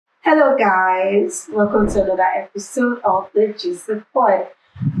Hello, guys. Welcome to another episode of the Jweecy Pod.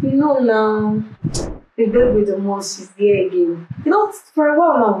 Now, the girl with the most is here again. For a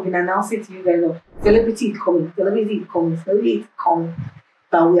while now, we've been announcing to you guys, celebrity is coming, celebrity is coming, celebrity is coming.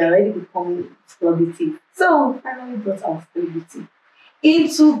 But we are already becoming celebrity. So, finally brought our celebrity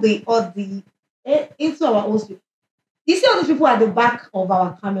into our own studio. You see all those people at the back of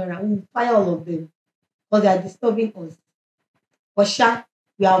our camera, we will fire all of them because they are disturbing us. But sha,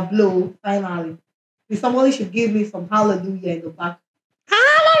 we are blow finally. If somebody should give me some hallelujah in the back.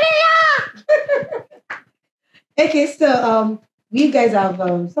 Hallelujah! Okay, so you guys have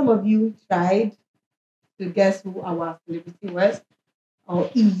some of you tried to guess who our celebrity was or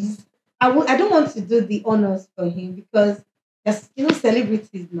is. I don't want to do the honors for him because there's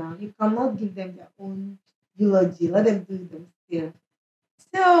celebrities now. You cannot give them their own eulogy. Let them do them still.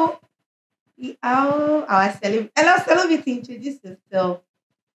 So our celebrity, hello celebrity, introduce yourself.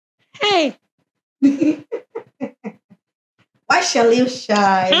 Hey, Why shall you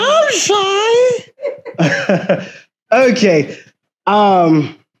shy? I'm shy. Okay.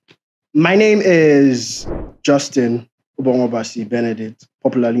 Um, my name is Justin Obomobasi Benedict,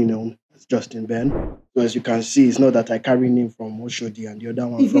 popularly known as Justin Ben. So as you can see, it's not that I carry name from Oshodi and the other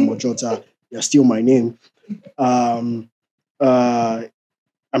one from Ojota. They're still my name. Um,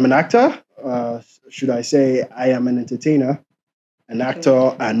 I'm an actor. Should I say I am an entertainer, an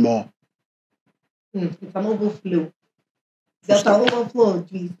actor, and more. It's an overflow. That's an overflow,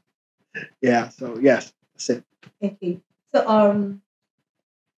 please. Yeah. So yes, that's it. Okay. So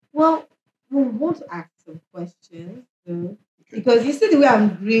well, we want to ask some questions. Because you see the way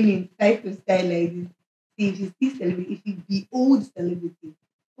I'm grinning, side to side like this. See, if you see celebrity, if you be old celebrity,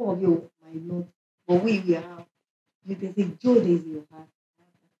 some of you might not, but we have. You can say, Joe Daisy, you have.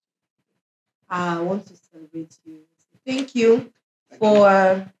 I want to celebrate you. Thank you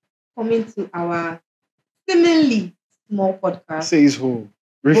for coming to our seemingly small podcast. Says who?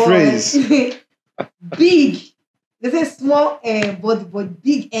 Rephrase. Big. They say small body, but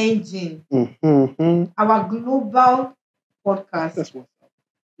big engine. Mm-hmm. Our global podcast. That's what's up.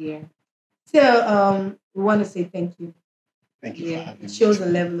 Yeah. So we want to say thank you. Thank you for Yeah. having It me. shows a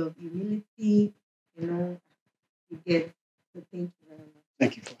level of humility, you get. So thank you very much.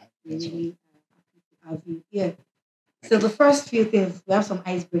 Thank you for having We me. really happy to have you here. So the first few things, we have some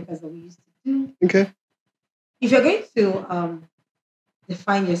icebreakers that we used to do. Okay. If you're going to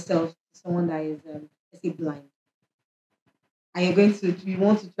define yourself to someone that is, let's say, blind, and you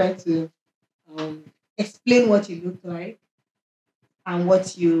want to try to explain what you look like and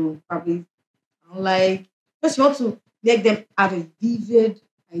what you probably don't like, just you want to make them have a vivid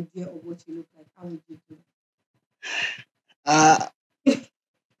idea of what you look like. How would you do Uh,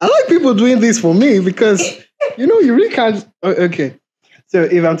 I like people doing this for me because you really can't. Okay. So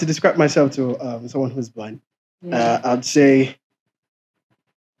if I'm to describe myself to someone who's blind, Yeah. I'd say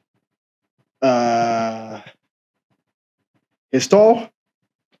he's tall,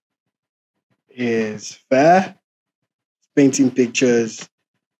 he's fair, painting pictures.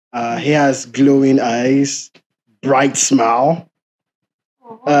 He has glowing eyes, bright smile.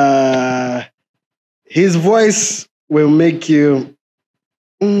 His voice will make you.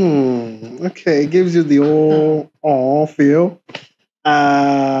 Okay, it gives you the whole feel.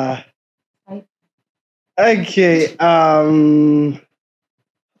 Okay.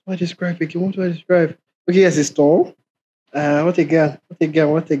 What describe it? What do I describe? Okay, yes, it's tall. What again?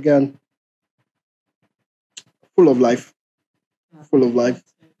 What again? Full of life. Full of life.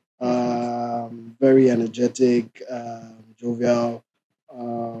 Very energetic, jovial.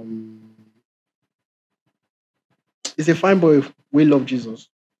 He's a fine boy. We love Jesus.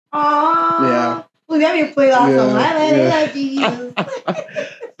 Oh, Yeah. well, let me play that song. Yeah. I love Jesus.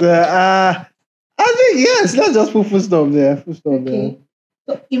 So, I think yes. Let's just put full stop there. Full stop there. Okay.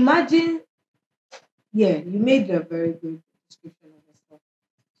 So imagine, you made a very good description of yourself.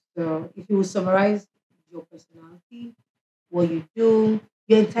 So if you would summarize your personality, what you do,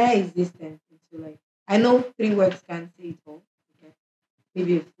 your entire existence into like, I know 3 words can't say it all. Okay?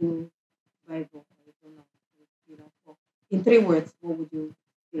 Maybe a full Bible. I don't know. But in 3 words, what would you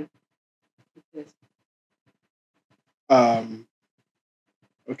say? Because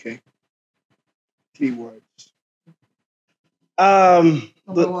Okay. 3 words. Um.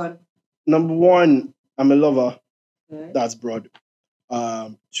 number the- one, Number one, I'm a lover. good. That's broad.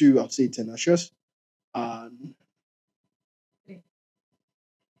 Two, I'd say tenacious. Um. You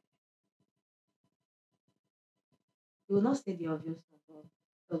will not say the obvious one.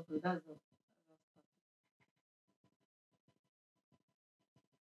 So that's the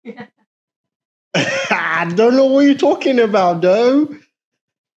I don't know what you're talking about, though.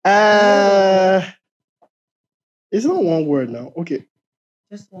 Uh, it's not one word now. Okay,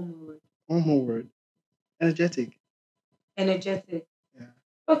 Just one more word. one more word. Energetic. Energetic. Yeah.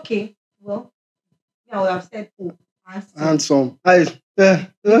 Okay. Well, yeah, I would have said oh, handsome. Handsome. I.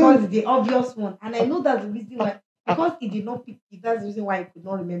 Because it's the obvious one. And I know that's the reason why because he did not pick it, that's the reason why I could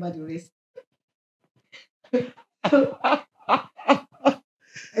not remember the rest. So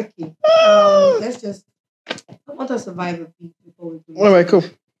okay. Let's just I want to survive a bit before we go All right, into cool.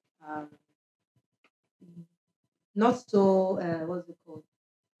 um not so what's it called?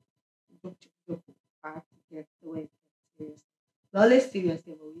 Joke part to get the way serious. Not less serious,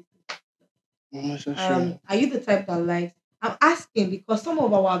 yeah, but Unnecessary. are you the type that likes? I'm asking because some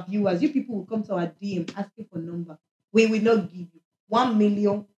of our viewers, you people will come to our DM asking for number. We will not give you 1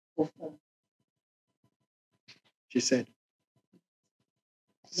 million for form. She said.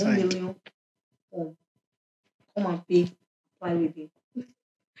 One Signed. million form. Come and pay. Apply with it.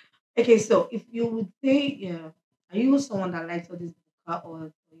 Okay, so if you would say, yeah, are you someone that likes all this buka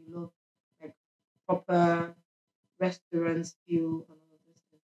or you love like proper restaurants feel and all of this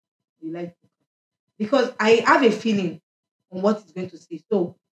stuff? You like buka? Because I have a feeling on what it's going to say.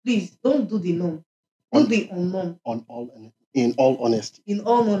 So please don't do the norm. Do On the unknown. in all honesty. In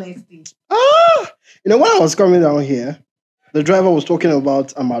all honesty. Ah, when I was coming down here, the driver was talking about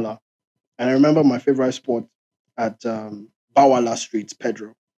Amala, and I remember my favorite spot at Bawala Street,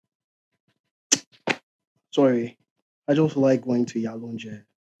 Pedro. Sorry, I just like going to Yalonje.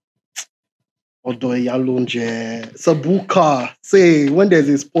 Odo Yalonje. Sabuka. Say when there's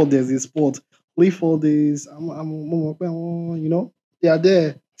a spot, there's a spot. Leave all this. You know, they are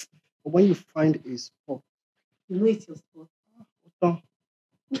there. But when you find a spot, You know it's your spot. oh,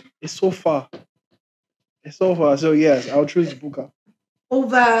 it's so far. It's so far. So yes, I'll choose Buka.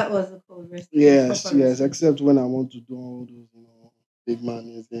 Over what's it called? Yes, Proper yes. restaurant. Except when I want to do all those, big man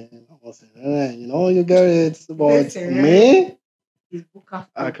is there. I was saying, you get it. But Listen, right? me, Is buka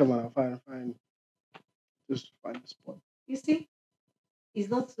food. come on, fine. Just find the spot. You see, it's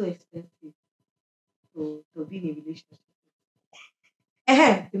not so expensive to be in a relationship.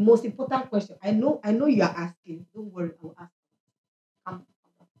 The most important question. I know you are asking. Don't worry, I will ask. Come.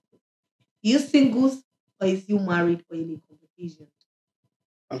 You singles or is you married or in a competition?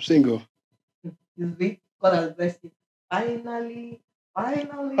 I'm single. You see, God has blessed you. Finally.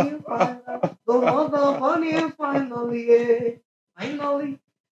 The love of money, finally, yeah. Finally.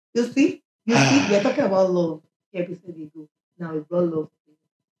 You see, we're talking about love. The episode ago. Now we brought love.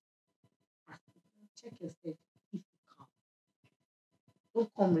 Check yourself if you can. Don't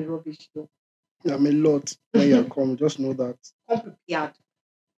come with rubbish though. I'm a lot. When you come, just know that. Come prepared.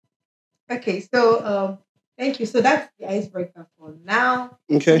 Okay, so thank you. So that's the icebreaker for now.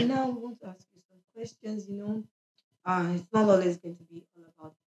 So Okay. now we want to ask you some questions, it's not always going to be all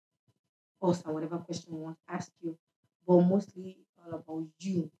about us and whatever question we want to ask you, but mostly all about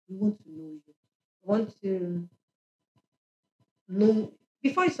you. We want to know you. We want to know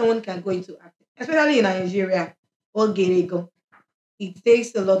before someone can go into acting, especially in Nigeria or Gerego, it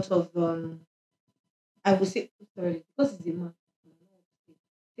takes a lot of I would say sorry, because it's a man. It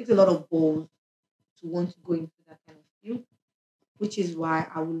takes a lot of balls to want to go into that kind of field, which is why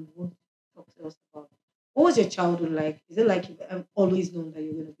I would want to talk to us about what was your childhood like? Is it like you've always known that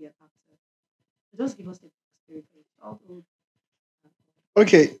you're going to be an actor? Just give us a story from your childhood.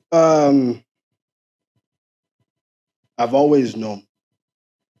 Okay. I've always known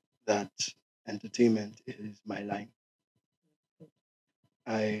that entertainment is my line.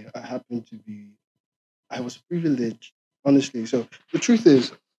 I happen to be. I was privileged, honestly. So the truth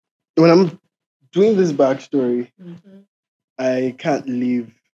is, when I'm doing this backstory, Mhm. I can't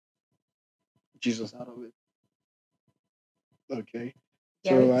leave Jesus out of it. Okay.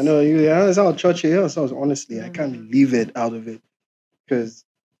 So I Yes. know it sounds churchy. It sounds honestly, I can't Mm. leave it out of it because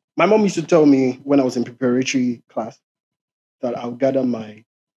my mom used to tell me when I was in preparatory class that I'll gather my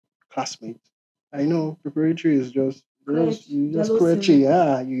classmates. I know preparatory is just Courage, you just jealousy.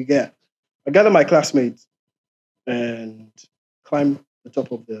 crunchy. You get. I gather my classmates and climb the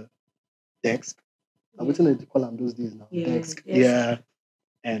top of the desk. I'm Yeah. waiting to call them those days now. Yeah. Desk. Yes. Yeah.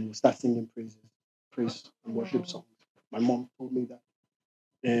 And we start singing praise and worship Oh. songs. My mom told me that.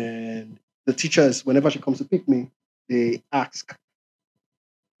 And the teachers, whenever she comes to pick me, they ask,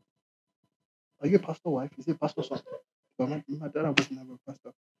 "Are you a pastor wife? Is it a pastor son?" But my dad was never a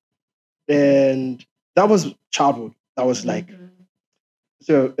pastor. And that was childhood. That was like Mhm.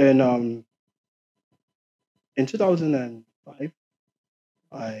 so. And in 2005,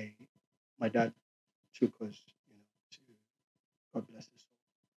 I my dad took us, to God bless his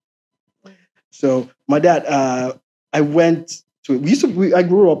soul. Oh. So my dad, I went So we used to. I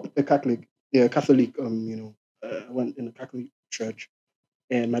grew up a Catholic, yeah, Catholic. I went in a Catholic church,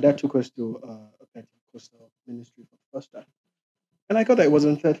 and my dad took us to a Pentecostal ministry for the first time. And I got that it was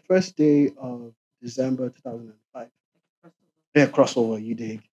on the first day of December 2005. Yeah, crossover, you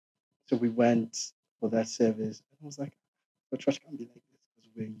dig. So we went for that service. And I was like, the church can't be like this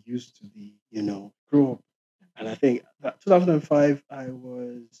because we're used to grow up. And I think that 2005, I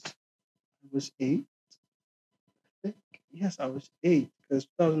was 8. I think. Yes, I was 8 because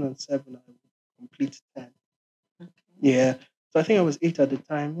 2007, I complete 10. Okay. Yeah. So I think I was 8 at the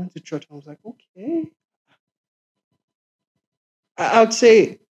time. Went to church. I was like, okay. I would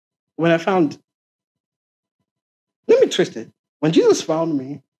say when I found, let me twist it. When Jesus found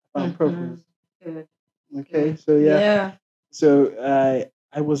me, I found purpose. Good. Okay. So yeah. Yeah. So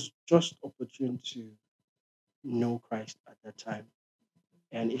I was just opportune to know Christ at that time,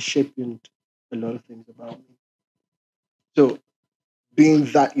 and it shaped a lot of things about me. So being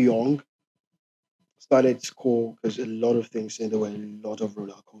that young, started school because a lot of things, and there were a lot of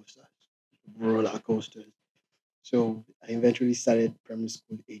roller coasters. So I eventually started primary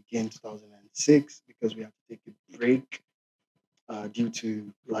school again 2006 because we had to take a break due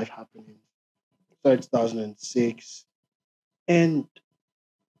to life happening. Started 2006, and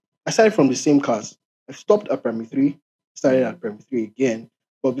I started from the same class. I stopped at primary three, started at primary three again.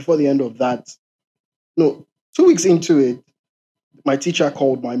 But before the end of that, no, 2 weeks into it, my teacher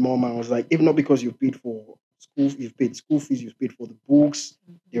called my mom and was like, if not because you've paid for school, you've paid school fees, you've paid for the books,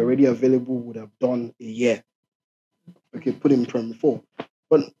 they're already available, would have done a year. Okay, put him in primary four.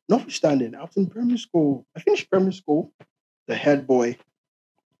 But notwithstanding, I was in primary school. I finished primary school, the head boy,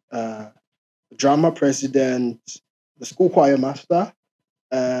 uh, drama president, the school choir master,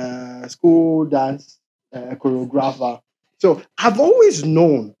 school dance choreographer. So I've always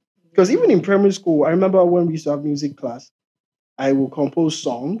known, because even in primary school, I remember when we used to have music class, I will compose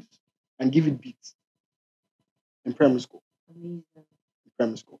songs and give it beats in primary school. Amazing. In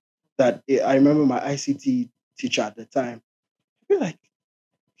primary school. I remember my ICT teacher at the time. I feel like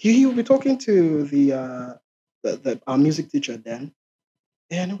he would be talking to our music teacher then,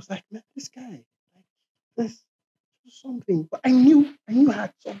 and it was like, man, this guy, like, this something. But I knew I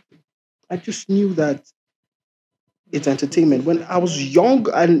had something. I just knew that it's entertainment. When I was young,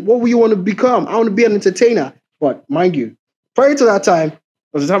 and what we want to become, I want to be an entertainer. But mind you, prior to that time,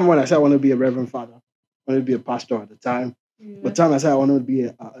 was the time when I said I want to be a reverend father. I wanted to be a pastor at the time. Yeah. The time I said I wanted to be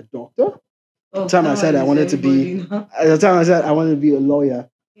a doctor. Oh, The time I said I wanted to be. At the time I said I wanted to be a lawyer.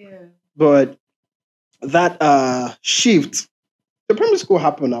 Yeah. But that shift, the primary school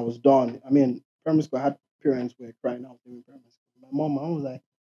happened. I was done. I mean, primary school, I had parents who were crying out in primary school. My mom was like,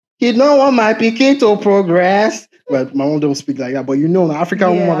 he don't want my PK to progress. But my mom don't speak like that. But an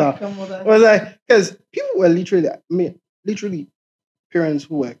African mother. African mother. Was like, because people were literally parents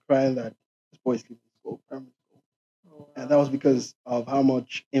who were crying that this boy is leaving school, primary school. Oh, wow. And that was because of how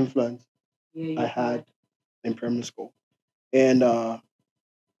much influence Yeah, I had in primary school. And I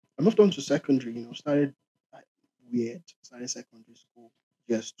moved on to secondary, started like, weird, started secondary school,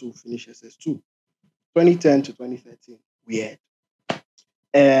 GS2, finish SS2. 2010 to 2013, weird.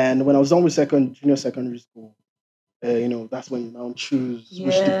 And when I was done with junior secondary school, that's when you now choose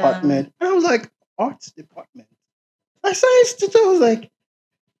which department. And I was like, arts department. My science teacher was like,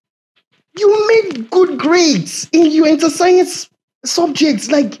 you make good grades in your inter-science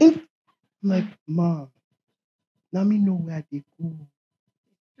subjects. I'm like, Ma, now me know where they go.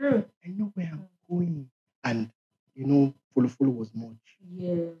 True. I know where I'm going. And, follow was much.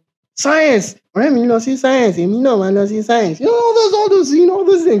 Yeah. Science. I mean, see science. See science. All those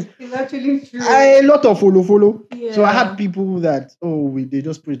things. It's actually true. A lot of follow. Yeah. So I had people that, they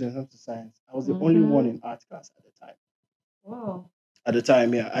just push themselves to science. I was the only one in art class at the time. Wow. At the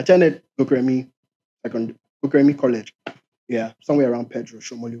time, yeah. I attended Gokremi College. Yeah, somewhere around Pedro,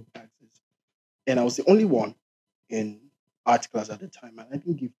 Shomolu. And I was the only one in art class at the time. And I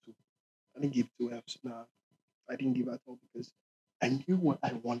didn't give two Fs. Nah, I didn't give at all because I knew what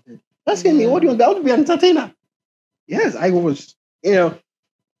I wanted. That's me. What do you want? I want to be an entertainer. Yes, I was,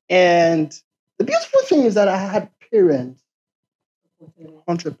 And the beautiful thing is that I had parents,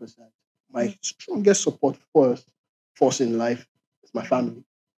 100%. My strongest support force in life is my family.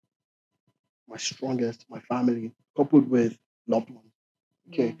 My strongest, my family, coupled with loved ones.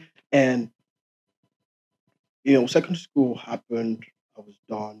 Okay. And, secondary school happened. I was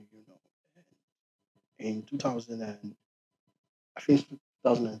done, in 2000 and I finished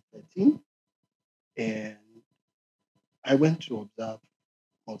 2013. And I went to observe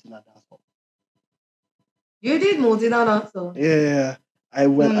Multina Dance Hall. You did Multina Dance Hall? Yeah. I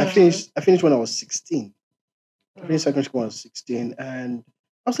went. I finished when I was 16. I finished secondary school when I was 16, and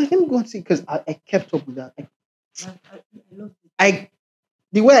I was like, let me go and see because I kept up with that. I love it.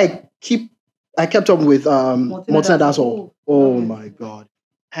 The way I kept up with Multina Multina Dancehall. Dancehall. Oh Love it. my god!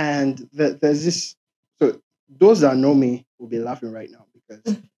 And there's this. So those that know me will be laughing right now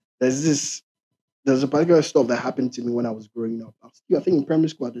because there's this. There's a particular stuff that happened to me when I was growing up. I was still, I think, in primary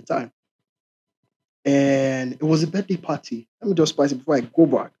school at the time, and it was a birthday party. Let me just spice it before I go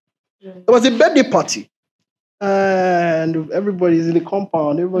back. It was a birthday party, and everybody's in the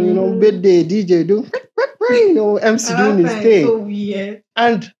compound. Everybody, birthday DJ doing, MC doing his thing. So weird.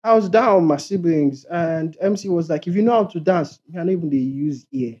 And I was down with my siblings, and MC was like, "If you know how to dance, you can even they use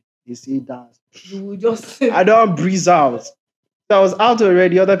ear. They say dance. You will just I don't breeze out." So I was out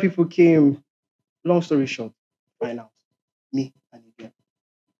already. Other people came. Long story short, find out me and again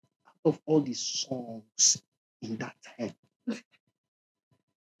out of all the songs in that time,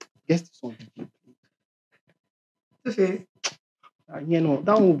 guess the song DJ played.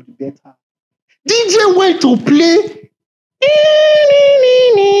 That one would be better. DJ went to play.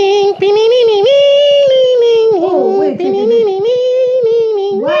 Oh, wait.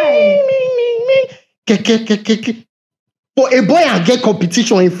 Why? For a boy and girl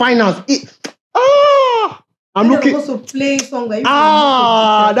competition in finals. I'm looking. Also play song that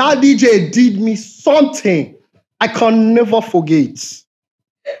that DJ did me something I can never forget.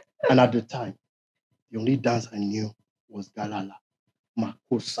 And at the time, the only dance I knew was Galala,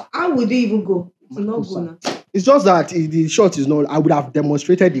 Makosa. How would you even go? It's not go now. It's just that the shot is not. I would have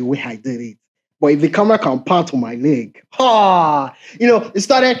demonstrated the way I did it, but if the camera can pan to my leg, it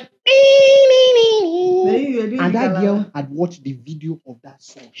started. And that girl had watched the video of that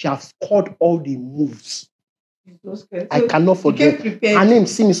song. She has scored all the moves. I cannot forget. Her name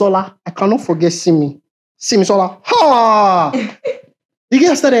Simisola. I cannot forget Simisola. The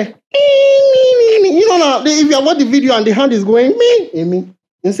girl started. Now if you watch the video and the hand is going me,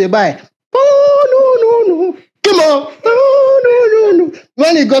 and say bye. Oh no. Come on. Oh no.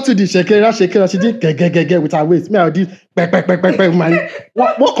 When he got to the shakera, she did get with her waist. Me, I did man.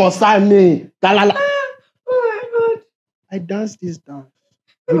 What concern me? Oh my god. I danced this dance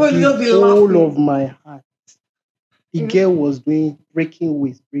with the whole of my heart. The girl was doing breaking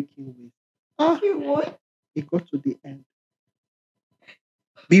waist. What? It got to the end.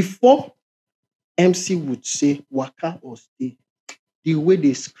 Before MC would say waka or stay, the way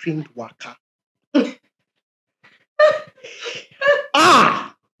they screamed waka. Oh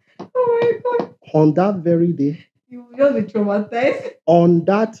my god. On that very day. You will just be traumatized. On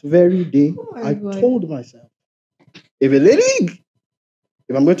that very day, I told myself, if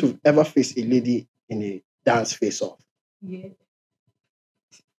I'm going to ever face a lady in a dance face-off,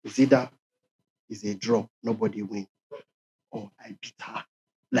 it's either it's a draw, nobody win, or I beat her.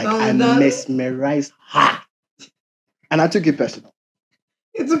 Like I mesmerized her. And I took it personal.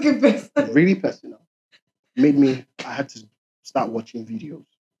 You took it personal? Really personal. I had to start watching videos.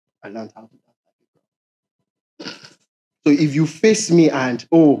 I learned how to dance. So if you face me and,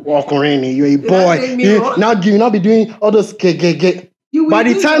 Okoreni, you're a boy, now you not be doing all those get. By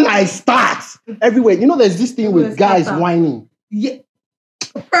the time I start, everywhere, there's this thing with guys whining. Yeah.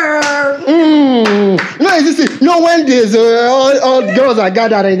 It's this thing. When there's all girls are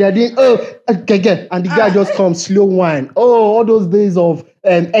gathered and they're doing, and the guy just comes slow whine. All those days of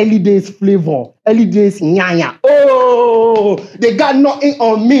early days flavor, early days nyanya. They got nothing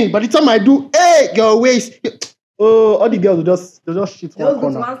on me. By the time I do, your waist. All the girls will just shit one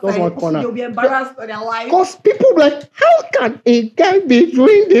corner. Just one corner. You'll be embarrassed for their life. Because people be like, how can a guy be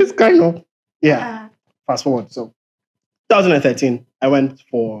doing this kind of? Yeah. Fast forward. So 2013, I went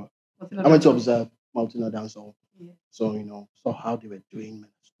to observe Multina Dancehall. Yeah. So, saw how they were doing.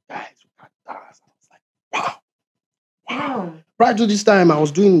 Guys who can dance. I was like, wow. Prior to this time, I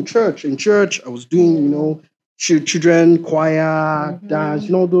was doing in church. I was doing, children, choir, dance,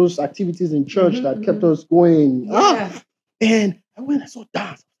 those activities in church that kept us going. Yeah. And when I saw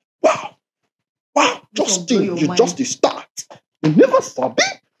dance, wow, Justin, you're just the start. You never stop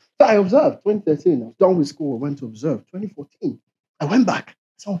it. So I observed 2013. I was done with school. I went to observe 2014. I went back.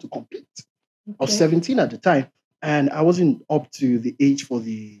 I wanted to compete. Okay. I was 17 at the time, and I wasn't up to the age for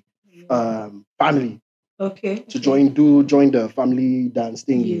the family. Okay. To join the family dance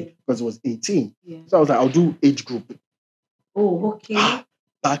thing because it was 18. Yeah. So I was like, I'll do age group. Oh, okay.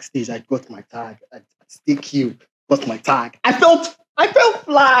 Backstage, I got my tag. I stick you, got my tag. I felt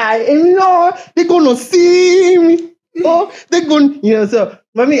fly, and they're gonna see me. They're gonna, so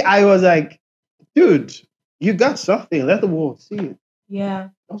for me, I was like, dude, you got something. Let the world see it. Yeah.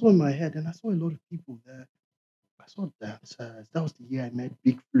 That was in my head, and I saw a lot of people there. I saw dancers. That was the year I met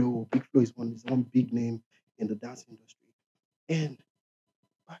Big Flo. Big Flo is one big name in the dance industry. And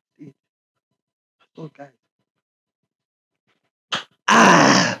backstage, I thought, guys,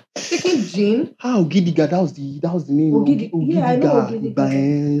 Taking gin. Gidiga, that was the name. Yeah, I know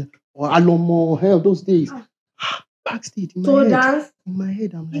Ogidiga. Or Alomo, hell, those days. Ah. Backstage in my So head. dance, In my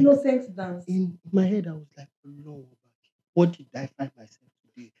head, I'm like, innocent dance. in my head, I was like, Lord, what did I find myself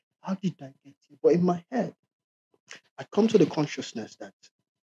today? How did I get here? But in my head, I come to the consciousness that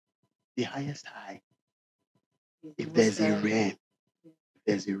the highest high, if there's a realm,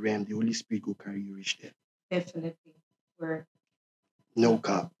 the Holy Spirit will carry you reach there. Definitely. Where No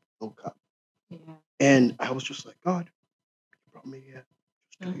cap. yeah. And I was just like, God, you brought me here.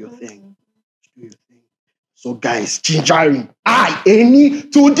 Just do your thing. Just do your thing. So guys, gingering.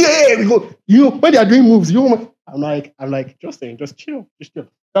 Today we go. You know, when they are doing moves, I'm like, Justin, just chill.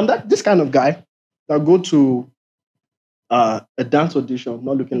 I'm this kind of guy that go to a dance audition,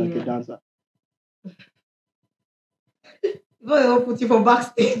 not looking like a dancer. But they'll put you for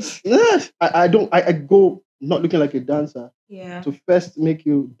backstage. Yes, I don't. I go not looking like a dancer. Yeah. To first make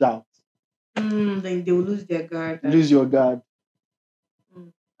you doubt. Then they will lose their guard. Lose your guard.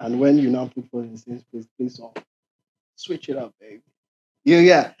 Mm. And when you now put for in the same place, play song, switch it up, baby.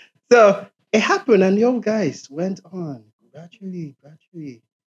 Yeah. So it happened, and the old guys went on gradually.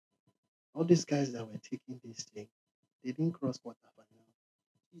 All these guys that were taking this thing, they didn't cross quarter final.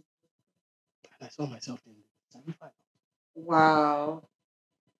 And I saw myself in the semi-final. Wow.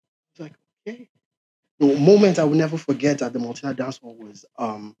 It's like, okay. The moment I will never forget at the Montana Dance Hall was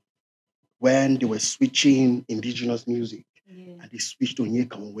when they were switching indigenous music. Yeah. And they switched to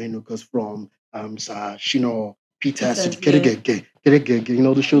Onyeka Onwenu because from Sir Shino Peters to Peters, Kerege, you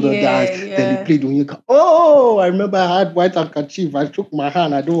know, the shoulder dance. Yeah. Then they played Onyeka. Oh, I remember I had white handkerchief. I took my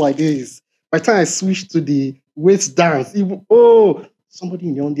hand. I do like this. By the time I switched to the waist dance, somebody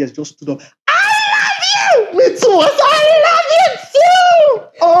in the audience just stood up. I love you! Me too. I love you too!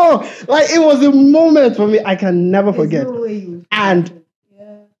 Oh, like it was a moment for me I can never forget. No way you And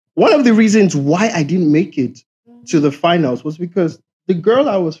one of the reasons why I didn't make it to the finals was because the girl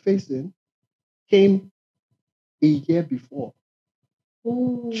I was facing came a year before.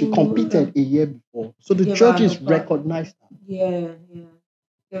 Ooh, She competed a year before. So the judges recognized her. Yeah.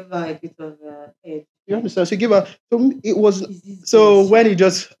 Give her a bit of edge. You understand? So give her. So it was. So when it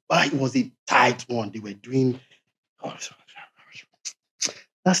was a tight one. They were doing. Oh,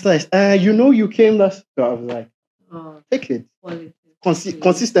 that's nice. You came last. So I was like, take it.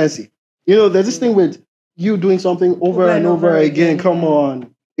 Consistency. You know, there's this thing with you doing something over and over again. Come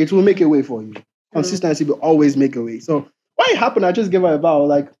on, it will make a way for you. Consistency will always make a way. So when it happened, I just gave her a bow,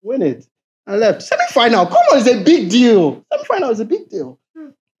 like, win it. I left. Semi-final, come on, it's a big deal. Semi-final is a big deal.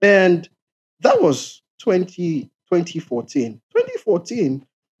 And that was 2014. 2014,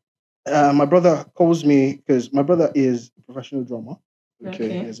 my brother calls me because my brother is a professional drummer.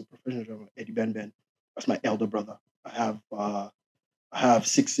 Okay. He is a professional drummer, Eddie Ben. That's my elder brother. I have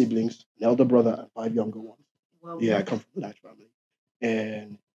 6 siblings, an elder brother and 5 younger ones. Wow. Yeah, I come from a large family.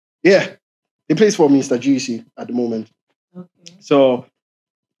 And yeah, he plays for Mr. Jweecy at the moment. Okay. So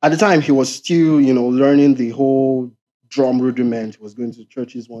at the time, he was still, learning the whole drum rudiment. He was going to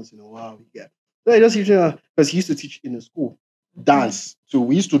churches once in a while. Yeah. So I just because he used to teach in a school, dance. So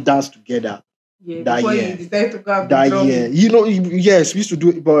we used to dance together. Yeah, that year. You decided to go out that year. Yes, we used to do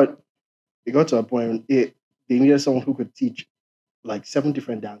it, but it got to a point they needed someone who could teach like 7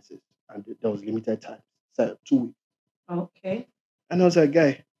 different dances, and there was limited time, so 2 weeks. Okay. And I was like,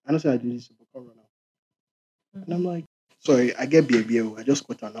 guy, I know I do this for Corona now. And I'm like, sorry, I get baby. I just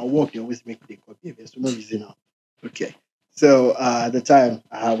got on. I'll walk. You always make the copy. There's no reason now. Okay. So at the time,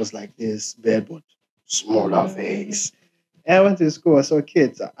 I was like this bad but smaller face. And I went to school. I saw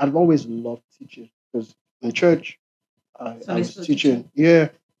kids. I've always loved teaching because in church, I was teaching. Yeah.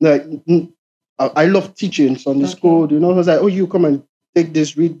 Like, I love teaching Sunday school. I was like, you come and take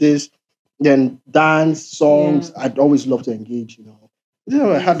this, read this, then dance, songs. Yeah. I'd always love to engage,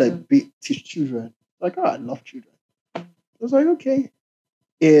 I had teach children. Like, I love children. I was like, okay.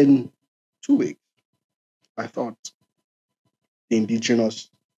 In 2 weeks, I thought the indigenous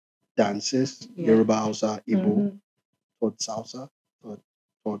dances, Yoruba, Hausa, Igbo, taught salsa,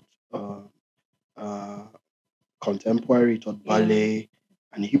 taught contemporary, taught ballet,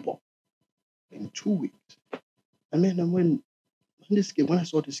 and hip hop in 2 weeks. And then when I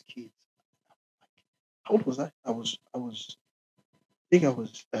saw this kid, how old was I? I think I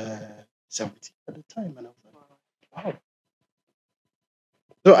was 17 at the time, and I was like, wow.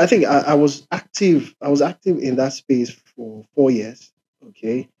 So I think I was active. I was active in that space for 4 years.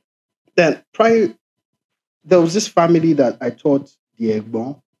 Okay. Then there was this family that I taught the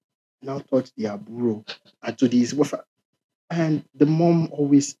Egbon, now taught the aburo and to these. And the mom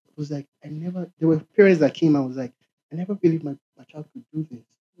always was like, I never, there were parents that came and was like, I never believed my child could do this.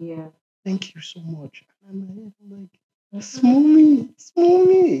 Yeah. Thank you so much. And I'm like, Mhm. small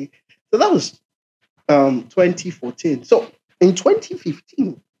me. So that was 2014. So in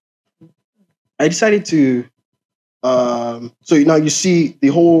 2015, I decided to so now you see the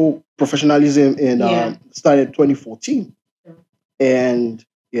whole professionalism in Yeah. started 2014. Yeah. And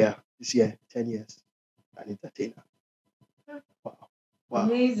yeah, this year, 10 years, an entertainer. Wow. Wow.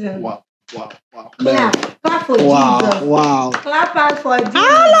 Amazing. Wow. Wow. Wow. Man. Clap for Wow. Jesus. Wow. Clap out for Jesus.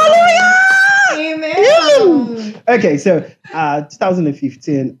 Hallelujah! Amen. Okay, so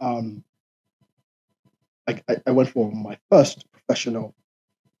 2015, I went for my first professional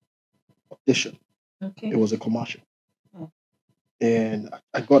audition. Okay. It was a commercial. Oh. And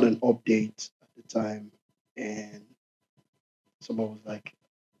I got an update at the time, and someone was like,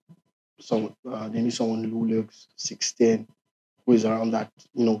 they need someone who looks 16, who is around that,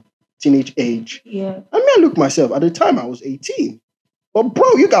 teenage age. Yeah. I mean, I look myself. At the time, I was 18. But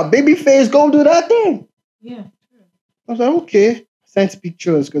bro, you got baby face, go do that thing. Yeah. I was like, okay. Sent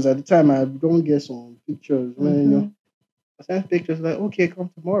pictures, because at the time, I don't get some pictures. I sent pictures like, okay, come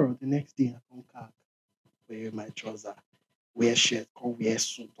tomorrow. The next day, I come back, wear my trouser, wear shirt, come wear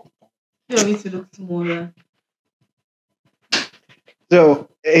suit. You want me to look smaller? So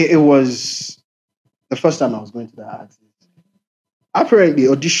it was the first time I was going to that artist. Apparently,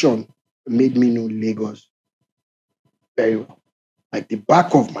 audition made me know Lagos very well. Like the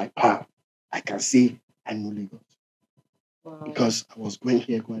back of my palm, I can say I know Lagos. Wow. Because I was going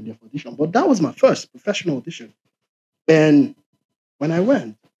here, going there for audition. But that was my first professional audition. And when I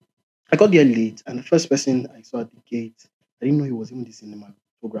went, I got there late, and the first person I saw at the gate, I didn't know he was even the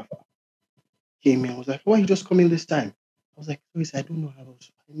cinematographer. Came in, I was like, why are you just coming this time? I was like, Louis, I don't know how I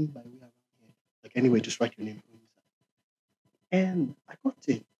need my way around here. Like, anyway, just write your name. And I got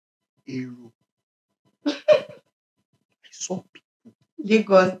a room. I saw people.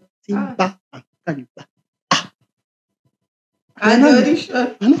 Lagos. Timba and Caliba. And the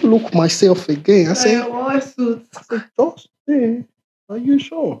audition. I not look myself again. I say, suit. just there. Are you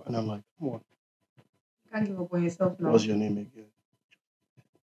sure? And I'm like, come on. You can't give up on yourself now. What's your name again?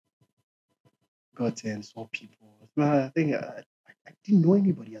 Got in, saw people. Man, I think I didn't know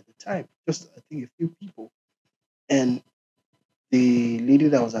anybody at the time. Just, I think, a few people. And the lady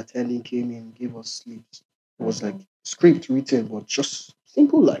that was attending came in, gave us slips. It was like script written, but just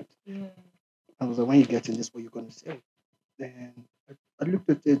simple like. Yeah. I was like, when you get in this, what you're going to say? Then I looked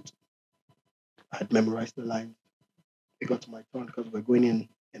at it. I had memorized the lines. It got to my turn because we're going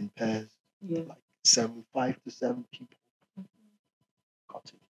in pairs. Yeah. Like 5 to 7 people. Got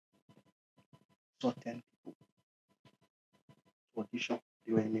it. Saw 10 people. Audition.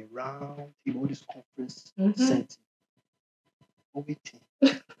 They were in a round table, this conference setting. Waiting.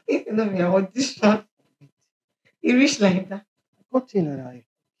 You know me, audition. You reached like that. I got in and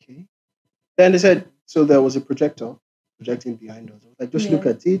okay. Then they said, so there was a projector projecting behind us. I was like, just look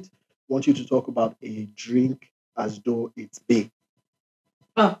at it. I want you to talk about a drink as though it's big.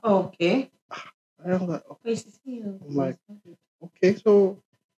 Oh, okay. And I'm like, I'm like, okay, so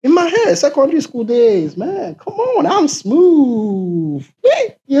in my head, secondary school days, man, come on, I'm smooth.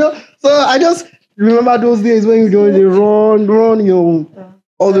 So I just remember those days when you do the run,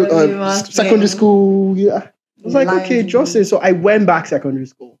 all the secondary school. Yeah. I was like, okay, Justin. So I went back secondary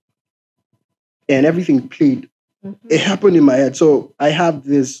school and everything played. It happened in my head. So I have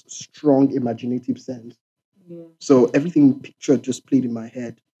this strong imaginative sense. Yeah. So everything pictured just played in my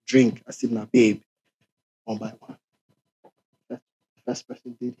head. Drink, I said, my babe, one by one. First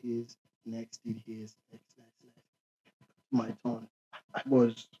person did his, next did his, next. My turn.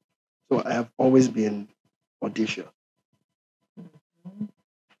 I have always been audacious.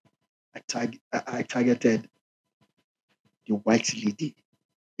 I targeted the white lady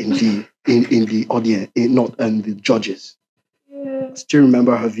in the audience, not and the judges. Yeah. I still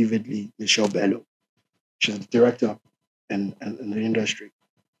remember her vividly, Michelle Bello. She's the director in the industry.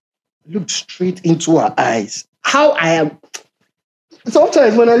 I looked straight into her eyes. How I am.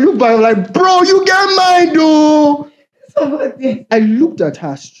 Sometimes when I look back, I'm like, bro, you get mine, though. I looked at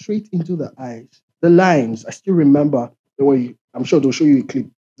her straight into the eyes. The lines, I still remember the way. I'm sure they'll show you a clip.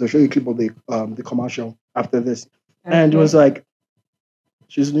 They'll show you a clip of the commercial after this. Okay. And it was like,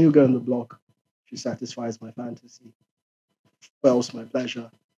 she's a new girl on the block. She satisfies my fantasy. Wells my pleasure.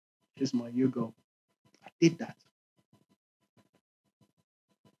 She's my new girl. I did that.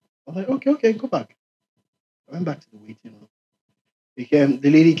 I'm like, okay, go back. I went back to the waiting room. The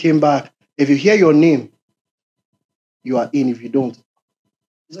lady came back. If you hear your name, you are in. If you don't,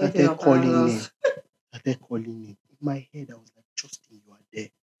 Started calling name. Started calling name. In my head, I was like, Justin, you are there.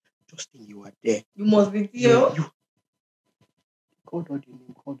 Justin, you are there. You must be Theo. You called all the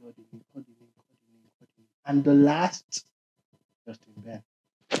name, called all the name, called the name, called the name, called the name. And the last, Justin Ben.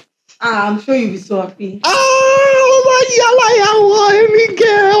 I'm sure you'll be so happy. Oh my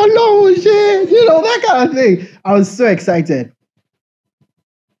God, no shit. You know, that kind of thing. I was so excited.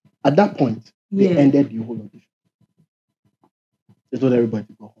 At that point, they ended the whole audition. They told everybody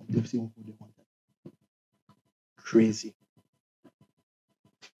to go home. They've seen who they wanted. Crazy.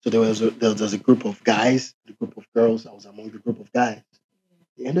 So there was a group of guys, a group of girls. I was among the group of guys.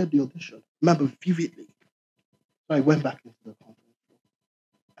 They ended the audition. Remember vividly. So I went back into the conference room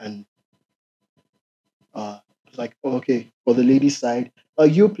and it was like, oh, okay, for the ladies' side,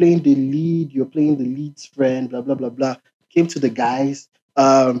 you're playing the lead, you're playing the lead's friend, blah, blah, blah, blah. Came to the guys,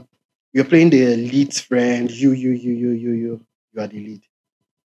 you're playing the lead's friend, you are the lead.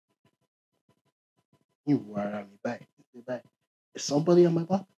 You are me back. Is somebody on my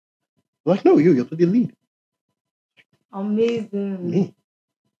back? I'm like, no, you're the lead. Amazing. Me.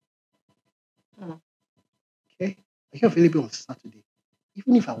 Okay. Are you available on Saturday?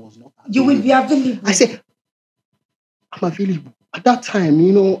 Even if I was not available, you will be available. I said, I'm available. At that time,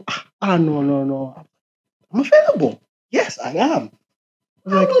 you know, no. I'm available. Yes, I am. I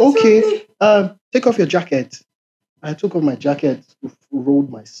was like, okay, take off your jacket. I took off my jacket, rolled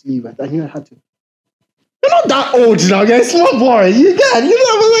my sleeve. I knew I had to. You're not that old now, you're a small boy. You know, I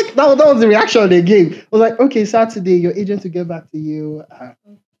was like, that was the reaction they gave. I was like, okay, Saturday, your agent will get back to you.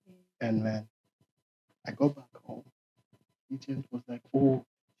 And man, I got back home. The agent was like, oh,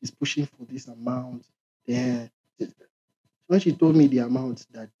 she's pushing for this amount. Then when she told me the amount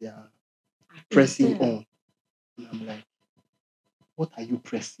that they are pressing on, and I'm like, what are you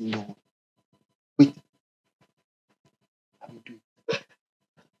pressing on? Wait, I will do it.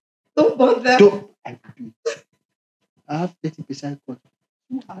 Don't bother. I will do it. I have 30% cut.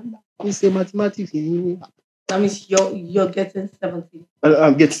 You say mathematics. That means you're getting 70.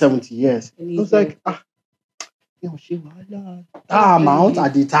 I'm getting 70, yes. I was like, that amount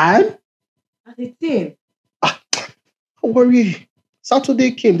at the time? At the time. Don't worry.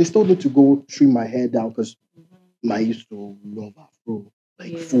 Saturday came, they told me to go trim my hair down because I used to love afro,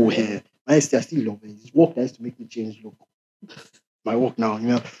 like full hair. I still love it. It's work that used to make me change look. My work now, you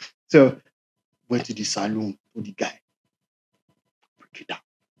know. So went to the salon to the guy. Break it down.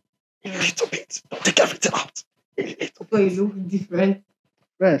 A little bit. Don't take everything out. So you look different.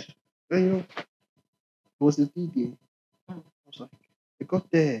 Fresh. You know, it was a video. I was like, I got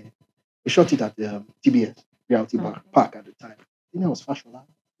there. We shot it at the TBS, Reality Park at the time. I think it was Fashola.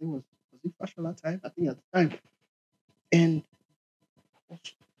 Was it Fashola time? I think at the time. And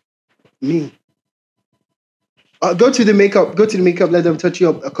me. Go to the makeup, let them touch you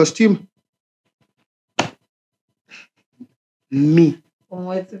up. A costume. Me.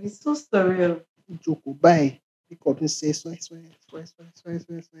 Oh, it will be so surreal. Joko, bye. Pick up and say, so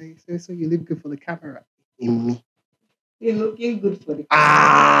you look good for the camera. In me. You're looking good for the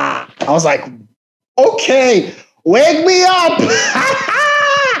camera. I was like, okay, wake me up.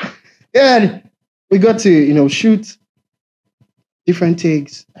 And we got to, shoot different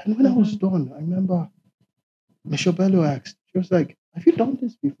takes. And when I was done, I remember Michelle Bello asked, she was like, have you done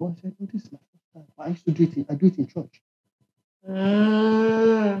this before? I said, no, this is my first time. I used to do it. I do it in church.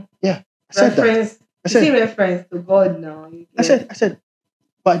 Yeah. I said reference. That. I said, reference to God now. I said,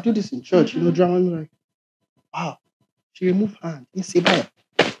 but I do this in church, drama. I'm like, wow. She removed hand.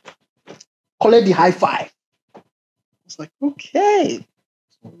 Collect the high five. I was like, okay.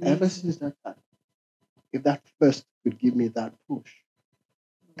 So ever since that time, if that first could give me that push,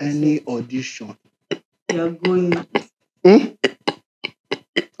 any audition. You're going.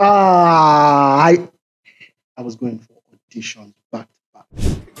 I was going for auditions back to back.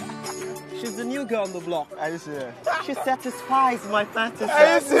 She's the new girl on the block. Are you serious? She satisfies my fantasy.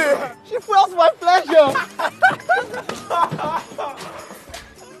 Are you serious? She fuels my pleasure.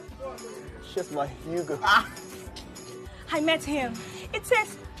 She's my Hugo. I met him. It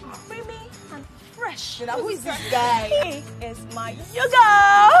says creamy and fresh. Who is this guy? He is my Hugo.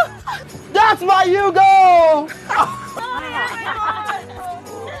 That's my Hugo.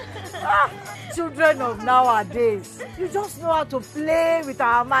 Children of nowadays, you just know how to play with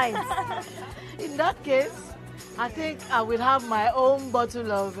our minds. In that case, I think I will have my own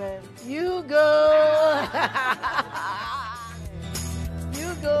bottle of Hugo.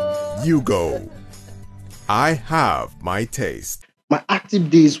 Hugo. I have my taste. My active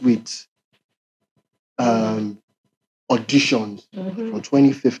days with auditions from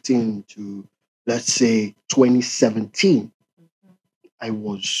 2015 to, let's say, 2017. I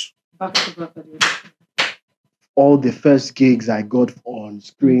was Back to back audition. all the first gigs I got on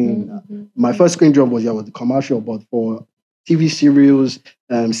screen. My first screen job was the commercial, but for TV series,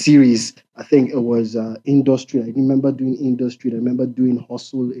 I think it was Industry. I remember doing Industry. I remember doing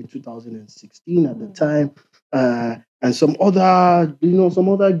Hustle in 2016 at the time, and some other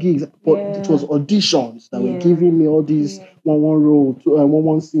gigs. But it was auditions that were giving me all these one role,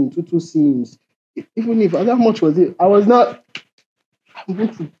 one scene, two scenes. Even if how much was it, I was not. I'm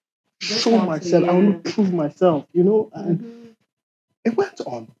going to show myself. I want to prove myself, and it went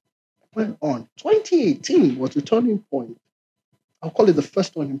on. 2018 was a turning point. I'll call it the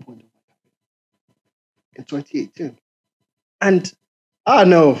first turning point of my career in 2018. And I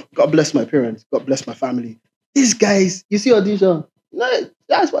know, God bless my parents, God bless my family. These guys, you see audition. No,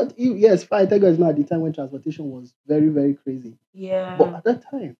 that's what yes, fine. Thank God it's not at the time when transportation was very, very crazy. Yeah. But at that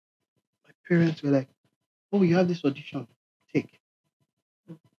time, my parents were like, "Oh, you have this audition. Take."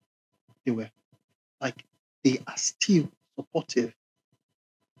 They were like, they are still supportive.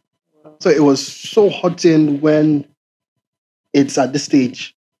 So it was so hurting when it's at this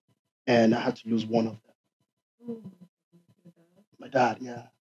stage and I had to lose one of them. My dad, yeah.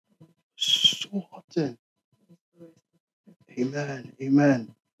 So hurting. Amen.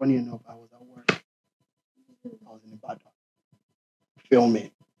 Amen. Funny enough, I was at work. I was in Ibadan filming.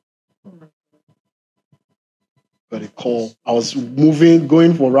 Got a call. I was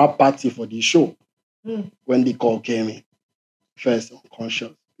going for rap party for the show when the call came in. First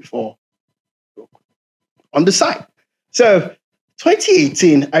unconscious before on the side. So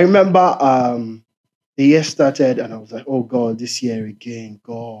 2018, I remember the year started and I was like, oh God, this year again,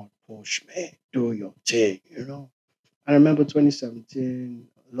 God, push me, do your thing, I remember 2017,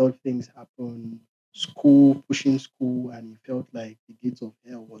 a lot of things happened, pushing school, and it felt like the gates of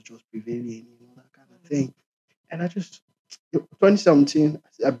hell was just prevailing, that kind of thing. And 2017,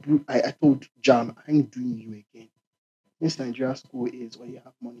 I told Jam, I ain't doing you again. This Nigeria school is where you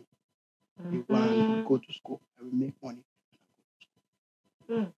have money. You go and go to school, I will make money.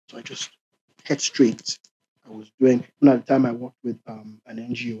 So I just head straight. I was doing, at the time I worked with an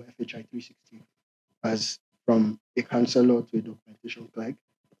NGO, FHI 360, as from a counselor to a documentation clerk.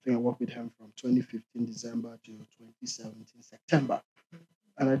 I think I worked with him from 2015 December to 2017 September.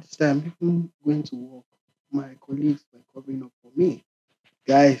 And at this time, people going to work, my colleagues were covering up for me.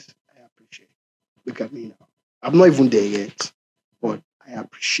 Guys, I appreciate it. Look at me now. I'm not even there yet, but I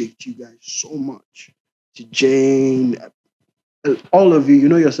appreciate you guys so much. To Jane, all of you, you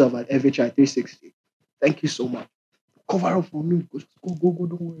know yourself at FHI 360. Thank you so much. Cover up for me. Go,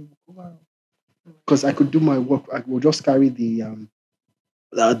 don't worry. Cover up. Because I could do my work. I will just carry the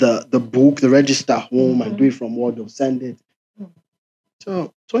book, the register home and do it from Word or send it.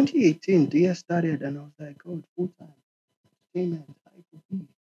 So 2018, the year started and I was like, God, full time. Payment, I could be.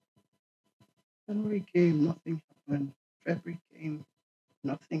 January came, nothing happened. February came,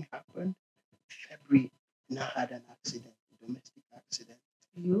 nothing happened. February, now had an accident, a domestic accident.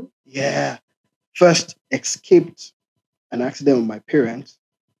 You? Yeah. First, escaped an accident with my parents,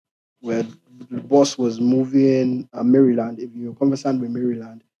 where the boss was moving Maryland. If you're conversant with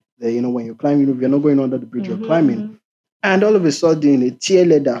Maryland, when you're climbing, if you're not going under the bridge, you're climbing. And all of a sudden, a tier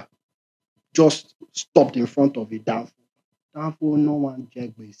ladder just stopped in front of a downfall. Downfall, no one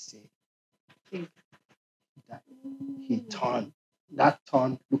jack will say. He turned. That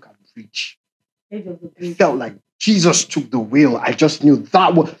turn, look at the bridge. It felt like Jesus took the wheel. I just knew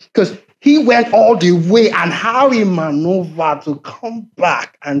that was because he went all the way and how he maneuvered to come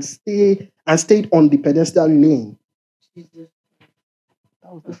back and stayed on the pedestrian lane. Jesus.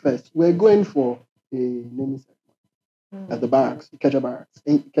 That was the first. We're going for a naming ceremony at the barracks, Ikeja barracks,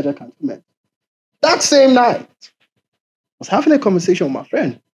 in Ikeja cantonment. That same night, I was having a conversation with my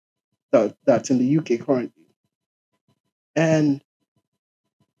friend that's in the UK currently. And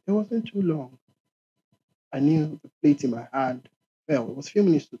it wasn't too long. I knew the plate in my hand fell. It was a few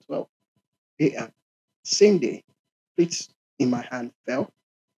minutes to 12 a.m. Same day, plates in my hand fell.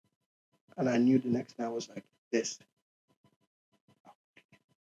 And I knew the next day I was like, this.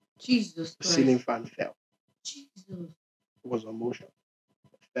 Jesus Christ. The ceiling fan fell. Jesus. It was on motion.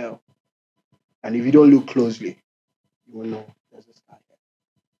 It fell. And if you don't look closely, you will know there's a scar here.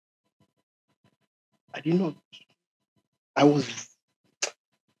 I did not. I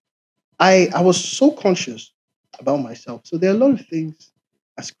was so conscious about myself. So there are a lot of things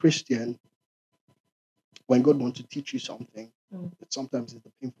as Christian, when God wants to teach you something, that sometimes it's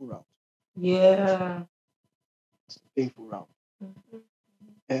the painful route. Yeah. It's the painful route.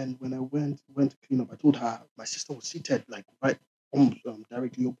 And when I went to clean up, I told her my sister was seated like right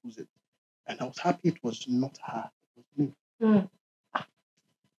directly opposite. And I was happy it was not her, it was me.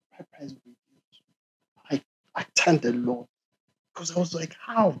 I thanked the Lord because I was like,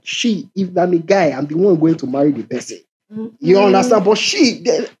 how? If I'm a guy, I'm the one going to marry the person. You understand? But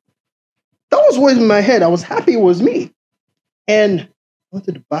that was what was in my head. I was happy it was me. And I went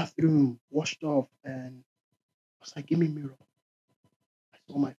to the bathroom, washed off, and I was like, give me a mirror. I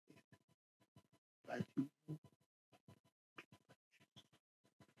saw my face. Like,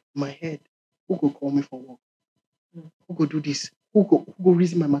 my head. Who could call me for work? Who could do this? Who could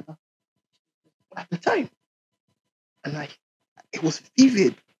reason my matter? At the time. And it was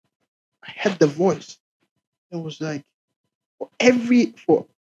vivid. I heard the voice. It was like, it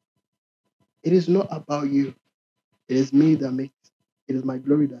is not about you. It is me that makes, it is my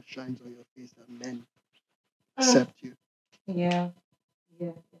glory that shines on your face that men accept you. Yeah.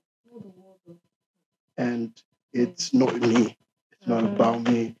 And it's not me. It's not about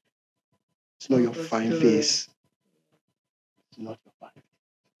me. It's not your fine face. It's not your fine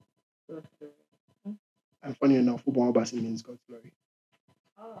face. And funny enough, Ubon Obasi means God's glory.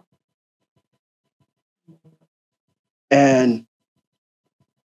 And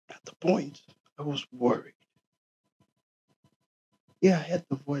at the point, I was worried. Yeah, I heard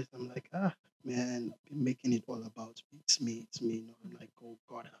the voice. I'm like, man, I've been making it all about me. It's me. No, I'm like, oh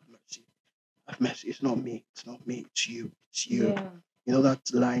God, have mercy. Have mercy. It's not me. It's not me. It's you. It's you. Yeah. You know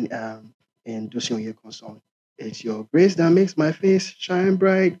that line in Dosi Onye song? It's your grace that makes my face shine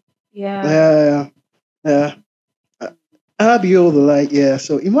bright. Yeah. I'll be all the light. Yeah.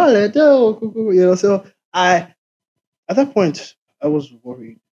 So so at that point I was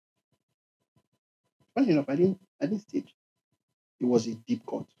worried. Funny enough, I didn't stitch. It was a deep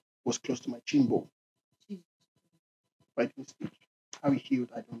cut. It was close to my chin bone. But I didn't stitch. How it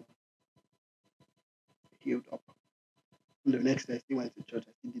healed, I don't know. It healed up. And the next day I still went to church.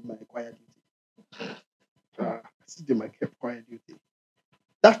 I still did my choir duty. I still did my choir duty.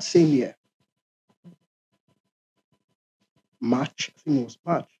 That same year, March, I think it was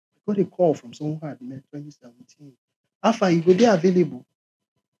March, I got a call from someone who had met 2017. Alpha, you go there available.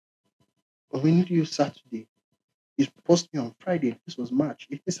 But we need you Saturday. He's supposed to be on Friday. This was March.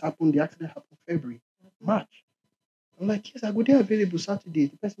 If this happened, the accident happened February, March. I'm like, yes, I go there available Saturday.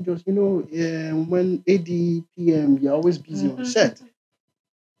 The person just, when 8 p.m., you're always busy on set. I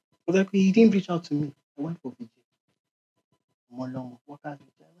was like, he didn't reach out to me. I went for VJ.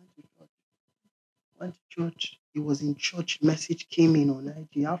 Went to church. He was in church. Message came in on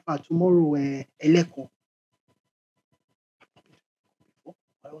IG. Alpha, tomorrow, Eleko.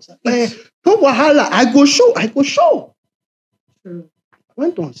 I was like, no wahala. I go show. True. I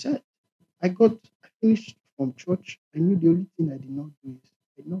went on set. I finished from church. I knew the only thing I did not do is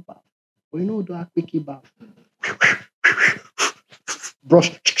I did not bath. But do a quickie bath.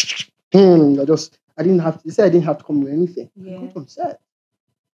 Brush. I didn't have to. They said I didn't have to come with anything. Yeah. I got on set.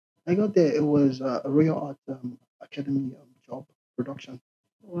 I got there. It was a Royal Art Academy job production.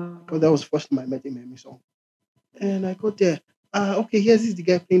 Wow. Because that was the first time I met him in song. And I got there. Okay, here's the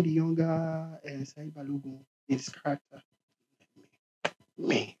guy playing the younger Said Balogun in his character.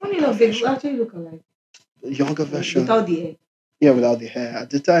 Me. Funny enough, they actually look alike. The younger version. Without the hair. Yeah, without the hair at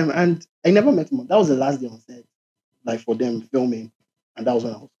the time. And I never met him. That was the last day on set, like for them filming. And that was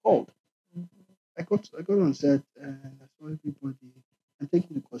when I was called. I got on set and I saw everybody. I'm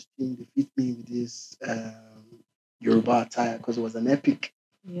taking the costume. They fit me with this Yoruba attire because it was an epic.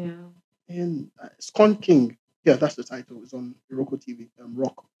 Yeah. And Scon King. Yeah, that's the title. It's on Iroko TV.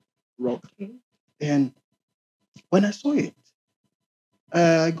 Rock. Okay. And when I saw it,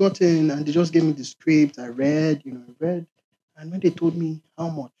 I got in and they just gave me the script. I read. And when they told me how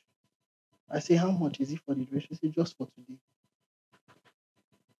much, I say, how much is it for the dress? She said, just for today.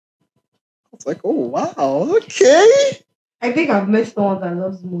 I was like, oh, wow, okay. I think I've met someone that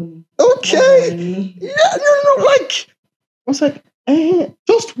loves money. Okay. Yeah, I was like,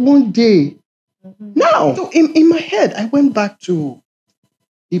 just one day. Mm-hmm. Now, so in my head, I went back to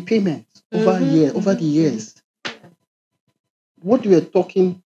the payments over the years. What we were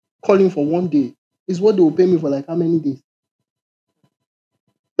calling for one day is what they will pay me for like how many days?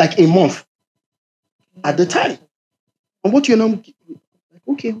 Like a month at the time. And what you're now like,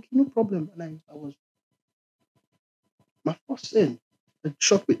 okay, no problem. And I was my first sin. I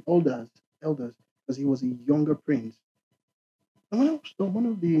shot with elders, because he was a younger prince. And when I was one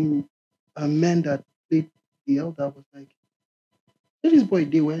of the men that played the elder was like, this boy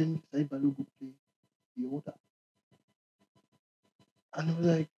did when Said Balogun played the older. And I was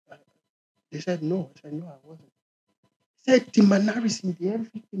like, they said no. I said, no, I wasn't. They said, the mannerism,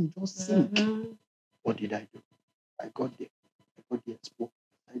 everything just sink. Mm-hmm. What did I do? I got there. I got the expo.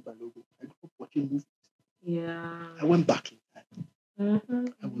 Said Balogun. I grew up watching movies. Yeah. I went back in time. Mm-hmm.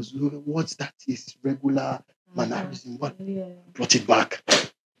 I was looking, what's that is regular mannerism, what Yeah. brought it back.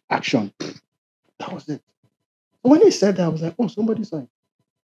 Action. That was it. So when he said that, I was like, oh, somebody signed.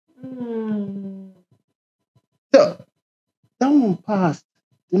 Mm. So that one passed.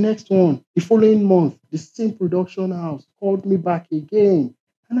 The next one, the following month, the same production house called me back again.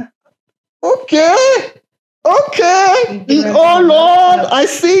 And okay. Oh Lord, I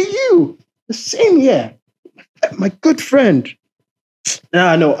see you. The same year. My good friend.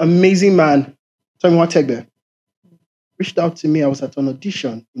 No, amazing man. Tell me what take there. Reached out to me. I was at an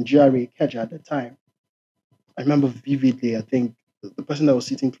audition in GRA Keja at the time. I remember vividly. I think the person that was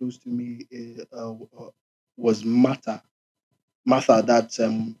sitting close to me was Martha. Martha, that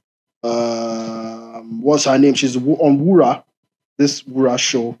what's her name? She's on Wura, this Wura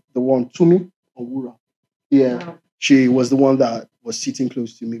show, the one to me on Wura. Yeah, Wow. she was the one that was sitting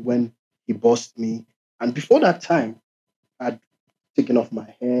close to me when he bossed me. And before that time, I'd taken off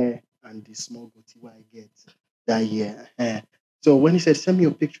my hair and the small goatee what I get that year. So when he said, send me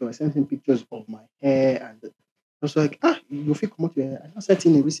your picture, I sent him pictures of my hair. And I was like, you feel come out your hair. I sent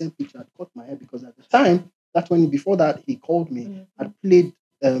him a recent picture. I cut my hair because at the time, that's when before that he called me. I played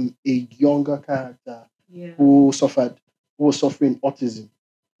a younger character who was suffering autism.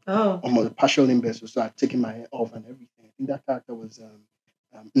 I'm a partial limber, so I'd taken my hair off and everything. I think that character was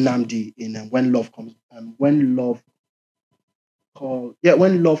Namdi in When Love Comes. When Love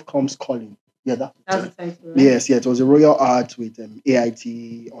Comes Calling. Yeah, that's the title. Right? Yes, it was a royal art with AIT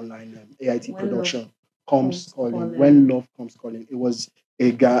online, AIT when production. Comes calling. When Love Comes Calling. It was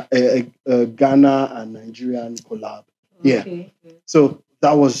a Ghana and Nigerian collab. Okay. Yeah. So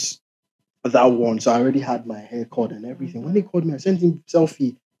that was that one. So I already had my hair cut and everything. When they called me, I sent him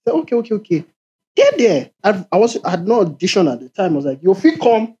selfie. I said, okay. Get there. I had no audition at the time. I was like, your feet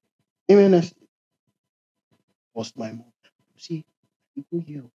come. MNS. Was my mom. See, you go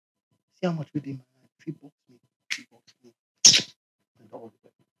here. See how much we did. 3 bucks me. 3 bucks me.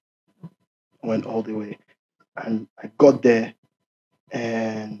 Went all the way. And I got there.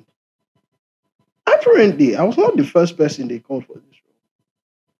 And apparently, I was not the first person they called for this role.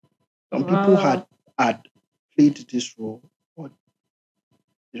 Some people had played this role, but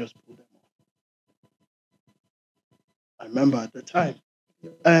they just pulled them off. I remember at the time.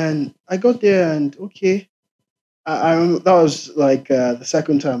 And I got there and okay. That was like the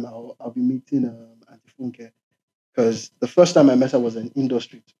second time I'll be meeting Auntie Funke, because the first time I met her was in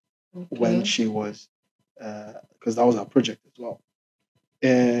industry when she was, because that was her project as well.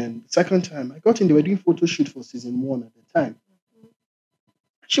 And the second time I got in, they were doing photo shoot for season 1 at the time.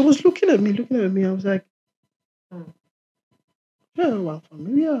 She was looking at me. I was like, yeah, well,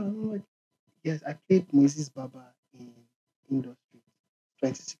 familiar. I'm like, yes, I played Moses Baba in industry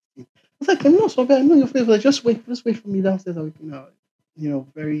 2016. I was like, I'm not so bad. I know your face. Like, just wait for me downstairs. Very, it's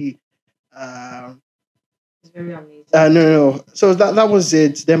very amazing. No. So that was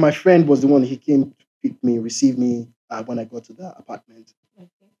it. Then my friend was the one. He came to pick me, receive me when I got to the apartment.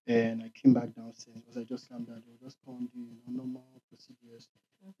 And I came back downstairs because I just calmed down. They were just going to do normal procedures.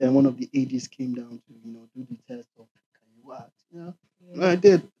 Then one of the ADs came down to do the test of can you act? Yeah. And I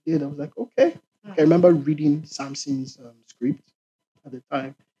did. I was like, okay. I remember reading Samson's script at the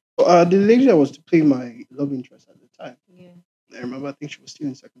time. The lady that was to play my love interest at the time. Yeah. I remember, I think she was still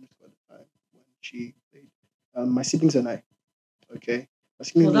in secondary school at the time when she played My Siblings and I. Okay.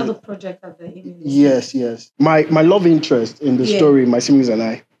 Was that the project at the evening? Yes. My love interest in the story, My Siblings and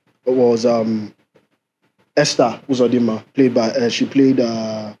I, was Esther Uzodima, she played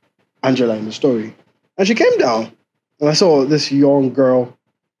Angela in the story. And she came down and I saw this young girl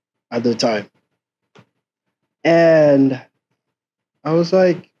at the time. And I was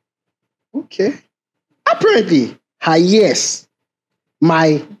like, okay. Apparently, her yes,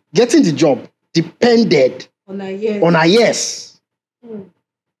 my getting the job depended on her yes.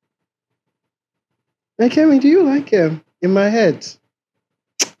 I came in, do you like him? In my head.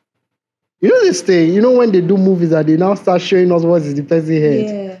 You know this thing, when they do movies that they now start showing us what is the person's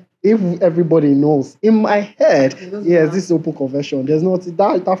head. Yeah. If everybody knows. In my head, yes, this is open confession. There's not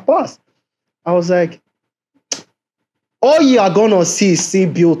that passed. I was like, all you are gonna see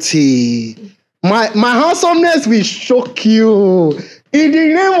beauty. My handsomeness will shock you. In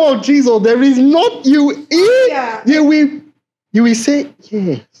the name of Jesus, there is not you. You will say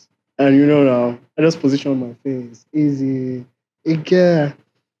yes. And now, I just position my face. Easy. Again.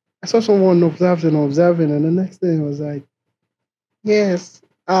 I saw someone observing, and the next thing I was like, yes.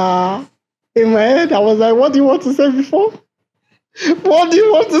 In my head, I was like, what do you want to say before?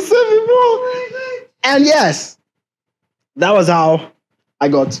 And yes, that was how I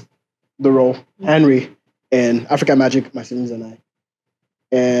got the role, Henry, in African Magic, My Siblings and I.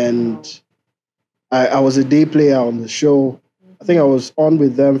 And I was a day player on the show. I think I was on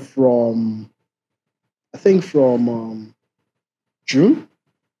with them from June,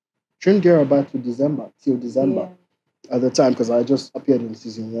 June thereabout to December, till December at the time, because I just appeared in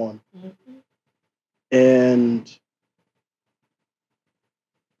season 1. And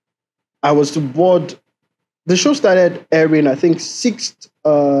I was to board. The show started airing, I think, 6th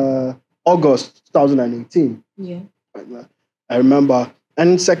August 2018. Yeah. I remember.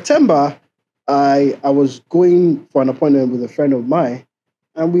 And in September, I was going for an appointment with a friend of mine,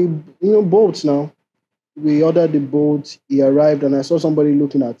 and we, boats now. We ordered the boat. He arrived, and I saw somebody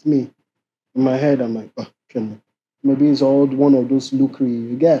looking at me. In my head, I'm like, oh, maybe it's all one of those lookery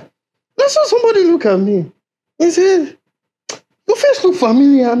you get. I saw somebody look at me. He said, your face look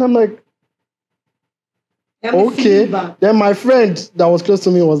familiar. And I'm like, okay. Then my friend that was close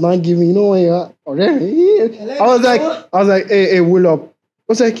to me was not giving, when you are already. I was like, hey, wool up. I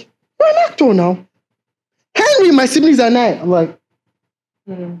was like, you're an actor now. Henry, my siblings and I. I'm like,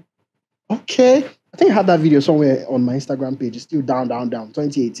 okay. I think I had that video somewhere on my Instagram page. It's still down,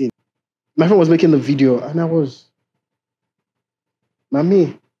 2018. My friend was making the video, and I was,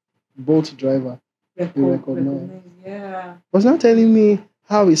 Mami, boat driver. Recognized. Yeah. Was not telling me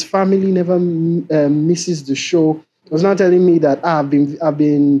how his family never misses the show. Was not telling me that I've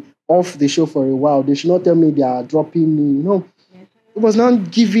been off the show for a while. They should not tell me they are dropping me. It was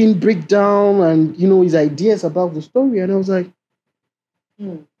not giving breakdown and his ideas about the story, and I was like,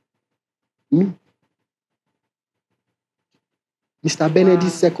 me, Mr.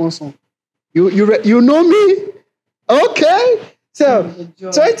 Benedict's second son. You know me, okay? So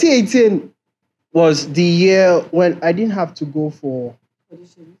 2018 was the year when I didn't have to go for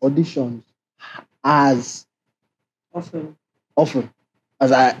auditions as often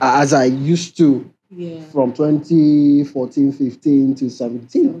as I used to from 2014, 15 to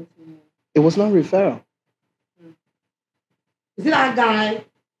 17. It was not referral. Is it that guy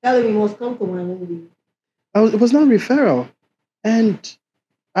telling me must come to my movie? It was not referral. And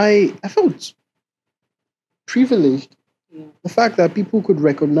I felt privileged. The fact that people could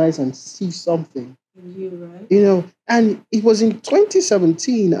recognize and see something. In you, right? And it was in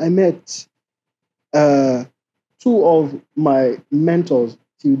 2017 I met 2 of my mentors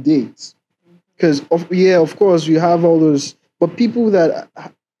till date. Because, of course, you have all those, but people that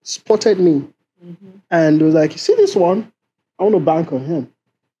spotted me and was like, you see this one? I want to bank on him.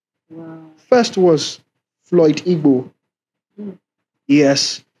 Wow. First was Floyd Igbo.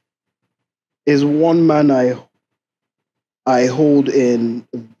 Yes. Is one man I hold in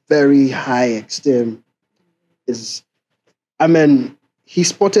very high esteem. He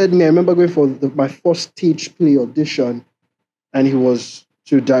spotted me. I remember going for my first stage play audition, and he was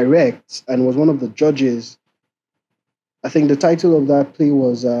to direct and was one of the judges. I think the title of that play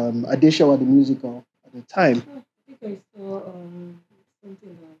was Adeshawa the Musical at the time. I think I saw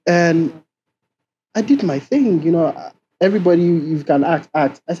something like and I did my thing. Everybody, you can act.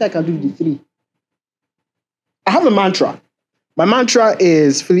 I said I can do the 3. I have a mantra. My mantra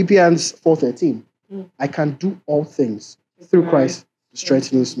is Philippians 4:13. I can do all things through Christ who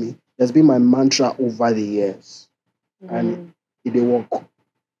strengthens me. That's been my mantra over the years. And it will work.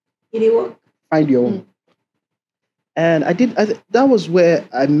 Find your own. And that was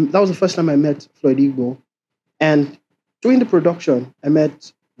that was the first time I met Floyd Igbo. And during the production, I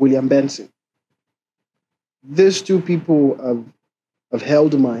met William Benson. These 2 people have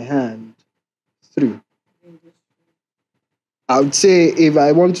held my hand through. I would say if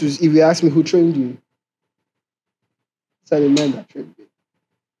you ask me who trained you, it's the men that trained me.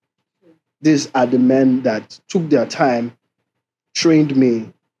 These are the men that took their time, trained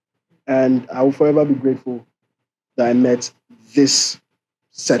me, and I will forever be grateful that I met this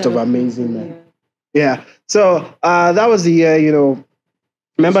set of amazing men. Yeah. So that was the year,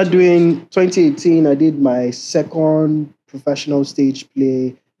 remember doing 2018, I did my second professional stage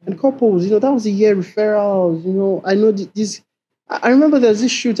play. And couples, that was the year referrals, I know this. I remember there's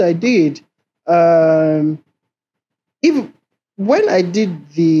this shoot I did. Even when I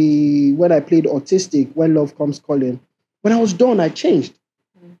played autistic, When Love Comes Calling, when I was done, I changed.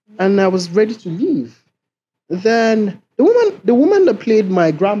 And I was ready to leave. Then the woman that played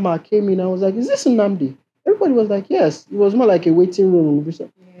my grandma came in. I was like, is this Nnamdi? Everybody was like, yes. It was more like a waiting room. I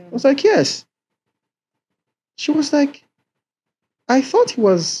was like, yes. She was like, I thought he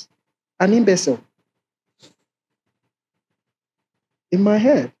was an imbecile. In my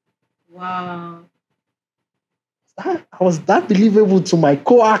head. Wow. I was that believable to my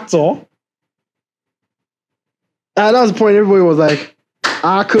co-actor. And that was the point everybody was like,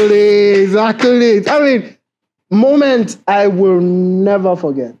 accolades. I mean, moment I will never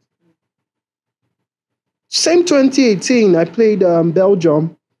forget. Same 2018, I played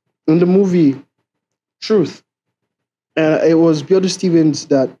Belgium in the movie Truth. And it was Bjorn Stevens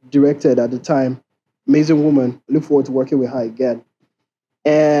that directed at the time. Amazing woman. Look forward to working with her again.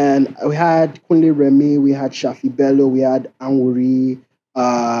 And we had Kunle Remy, we had Shafi Bello, we had Anwuri,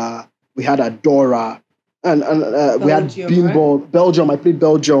 we had Adora, and we had Belgium, Bimbo. Belgium, I played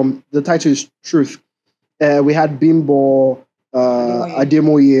Belgium. The title is Truth. We had Bimbo,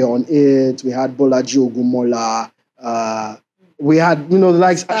 Ademoye on it. We had Bolaji Ogumola. We had,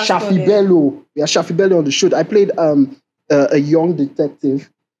 like Shafi Bello. We had Shafi Bello on the shoot. I played a young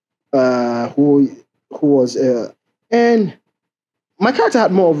detective who was and my character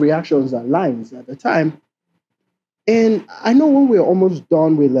had more of reactions than lines at the time. And I know when we're almost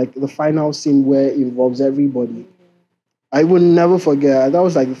done with like the final scene where it involves everybody, I will never forget. That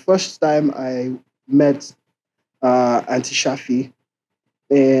was like the first time I met Auntie Shafi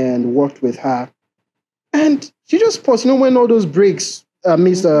and worked with her. And she just paused, when all those breaks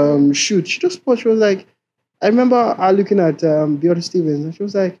missed shoot, she just paused. She was like, I remember her looking at Bjorn Stevens and she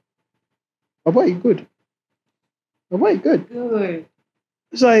was like, "Oh boy, you good. Oh boy, you good." Good.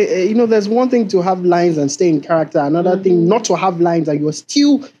 So, there's one thing to have lines and stay in character, another thing not to have lines and you're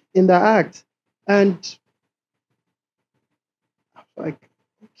still in the act. And I was like,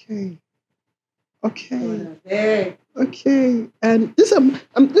 okay. And this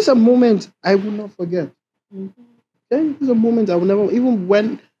is a moment I will not forget. Okay? This is a moment I will never, even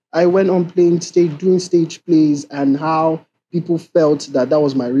when I went on doing stage plays and how people felt that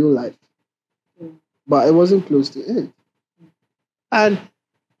was my real life. But it wasn't close to it. And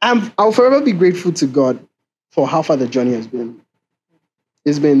I'll forever be grateful to God for how far the journey has been.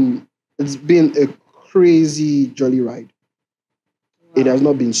 It's been a crazy jolly ride. Wow. It has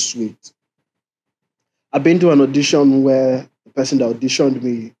not been sweet. I've been to an audition where the person that auditioned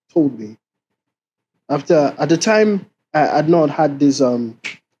me told me at the time I had not had this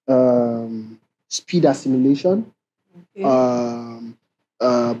speed assimilation. Okay.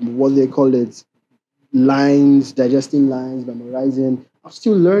 What they call it, lines, digesting lines, memorizing. I was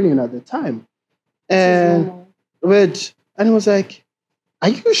still learning at the time. And it was like, are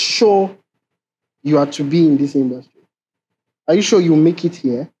you sure you are to be in this industry? Are you sure you'll make it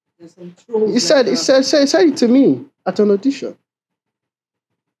here? He said it to me at an audition.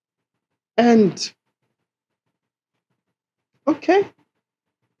 And okay.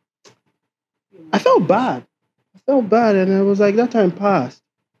 I felt bad. And I was like, that time passed.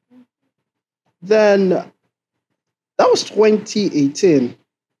 Then that was 2018.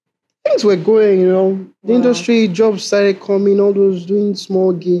 Things were going, the industry, jobs started coming, all those doing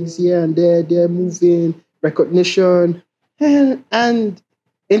small gigs here and there, they're moving, recognition. And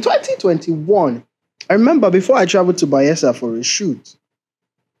in 2021, I remember before I traveled to Bayelsa for a shoot,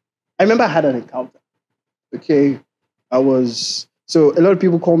 I remember I had an encounter. Okay. So a lot of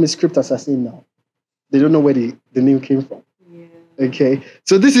people call me script assassin now. They don't know where the name came from. Yeah. Okay.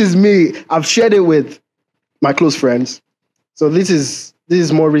 So this is me. I've shared it with my close friends. So this is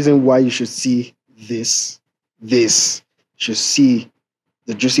more reason why you should see this. You should see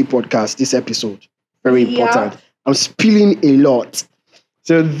the Jweecy Podcast, this episode. Very important. I'm spilling a lot.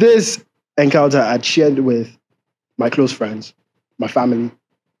 So this encounter I'd shared with my close friends, my family.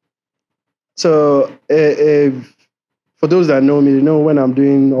 So for those that know me, when I'm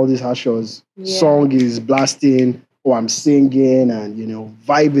doing all these house shows, song is blasting or I'm singing and,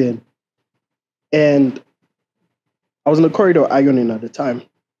 vibing. And I was in the corridor ironing at the time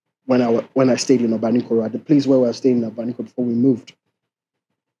when I stayed in Obanikoro, at the place where we were staying in Obanikoro before we moved.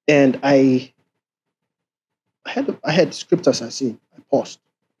 And I had script assassin. I paused.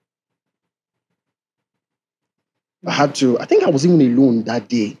 I think I was even alone that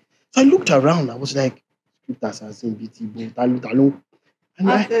day. So I looked around. I was like, script assassin, BT, both. I looked alone. And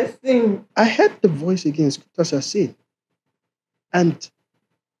I heard the voice again, script assassin. And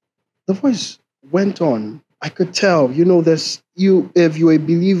the voice went on. I could tell, if you're a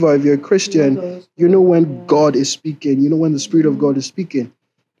believer, if you're a Christian, when God is speaking, when the Spirit of God is speaking.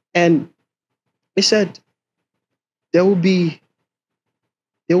 And it said, there will be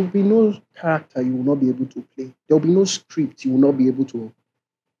no character you will not be able to play. There will be no script you will not be able to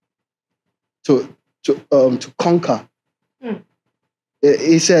conquer.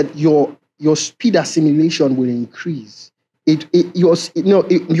 It said your speed assimilation will increase. Your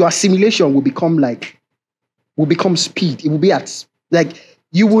assimilation will become speed. It will be at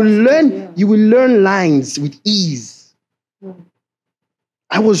you will learn lines with ease.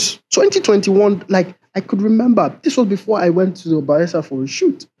 I was 2021, I could remember, this was before I went to Bayelsa for a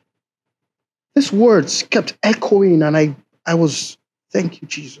shoot. These words kept echoing and I was, thank you,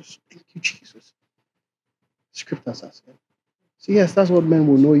 Jesus. Thank you, Jesus. Script assassin. So yes, that's what men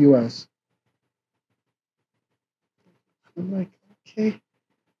will know you as. I'm like, okay,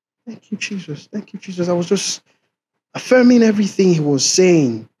 thank you, Jesus. Thank you, Jesus. I was just affirming everything he was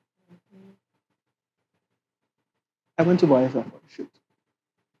saying. I went to Bayelsa for a shoot.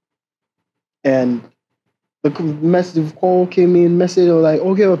 And the message call came in, message was like,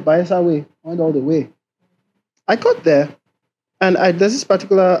 okay, Bayelsa way, went all the way. I got there, and there's this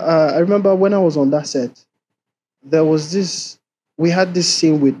particular, I remember when I was on that set, there was this, we had this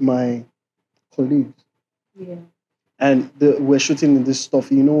scene with my colleagues. Yeah. And we're shooting in this stuff,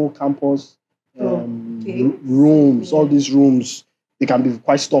 campus, Okay. rooms, all these rooms, they can be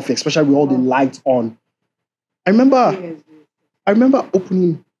quite stuffy, especially with all the lights on. I remember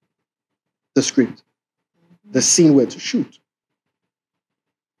opening the script, the scene where to shoot.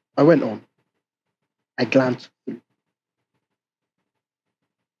 I went on. I glanced through.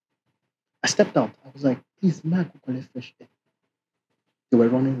 I stepped out. I was like, please, man, go collect fresh air. They were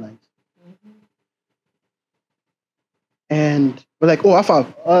running lights. And we're like, oh,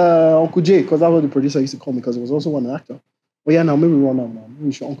 Alpha, Uncle Jay, because that's what the producer used to call me, because he was also one actor. Oh, yeah, now maybe we run out now. Maybe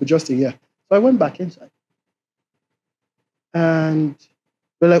we should Uncle Justin, yeah. So I went back inside. And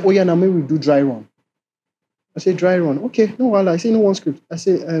we're like, oh, yeah, now maybe we do dry run. I say, dry run. Okay, no, I say, no one script. I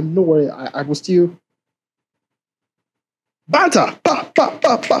say, no worry, I will still banter. Pa, pa,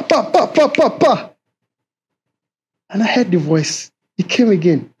 pa, pa, pa, pa, pa, pa, pa. And I heard the voice. It came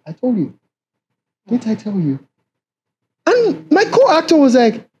again. I told you. Didn't I tell you? And my co-actor was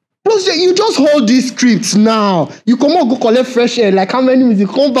like, plus you just hold these scripts now. You come on, go collect fresh air. Like how many minutes you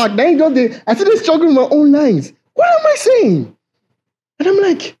come back? Then I started struggling with my own lines. What am I saying? And I'm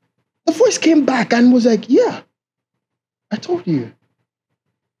like, the voice came back and was like, yeah, I told you.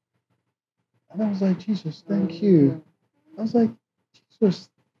 And I was like, Jesus, thank you. I was like, Jesus,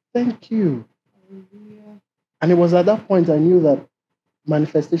 thank you. And it was at that point I knew that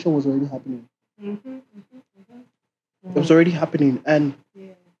manifestation was already happening. It was already happening. And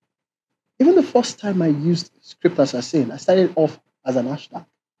even the first time I used script assassin, I started off as an hashtag.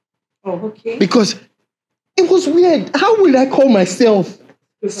 Oh, okay. Because it was weird. How would I call myself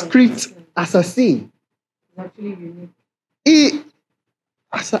script assassin? It's actually unique.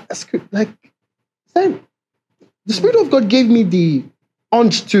 As a script, like, the Spirit of God gave me the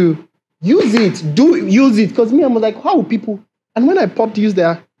urge to use it. Because me, I'm like, how will people? And when I popped use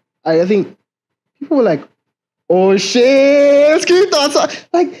there, I think people were like, oh shit, script assassin.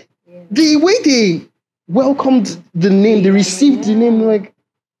 Like, the way they welcomed the name, they received the name, like,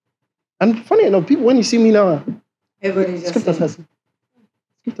 and funny enough, people, when you see me now, Everybody's script just assassin.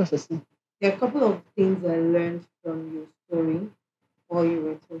 Script assassin. There are a couple of things I learned from your story while you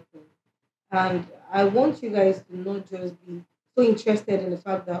were talking. And I want you guys to not just be so interested in the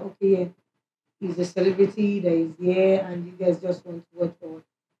fact that, okay, yeah, he's a celebrity that is here and you guys just want to watch or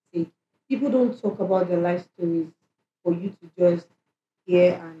say. People don't talk about their life stories for you to just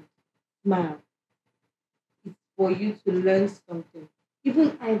hear and smile. It's for you to learn something.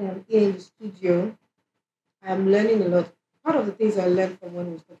 Even I am here in the studio, I'm learning a lot. Part of the things I learned from when I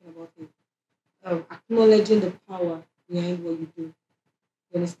was talking about it, acknowledging the power behind what you do.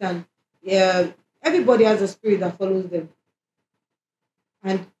 You understand? Yeah, everybody has a spirit that follows them.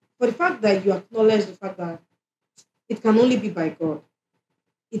 And for the fact that you acknowledge the fact that it can only be by God,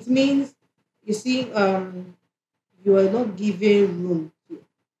 it means, you see, you are not giving room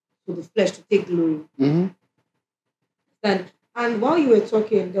to the flesh to take glory. Mm-hmm. And while you were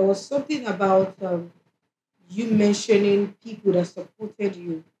talking, there was something about you mentioning people that supported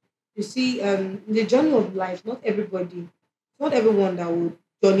you. You see, in the journey of life, not everyone that would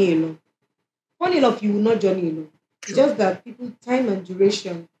journey alone. Funny enough, you will not journey alone. It's just that people, time and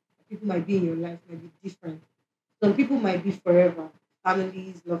duration, people might be in your life might be different. Some people might be forever,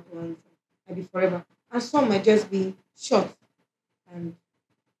 families, loved ones might be forever, and some might just be short and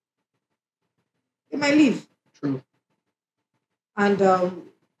they might leave. True. And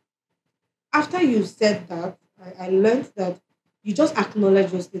after you said that, I learned that you just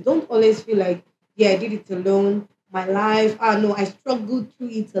acknowledge those things. Don't always feel like, yeah, I did it alone. My life, no, I struggled through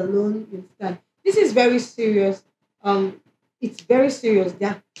it alone. You understand? This is very serious. It's very serious. There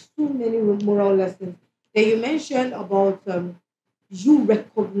are too many moral lessons that you mentioned about you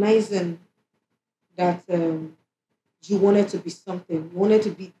recognizing that you wanted to be something, you wanted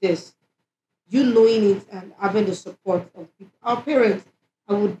to be this, you knowing it and having the support of people. Our parents,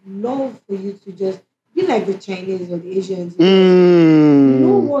 I would love for you to just be like the Chinese or the Asians.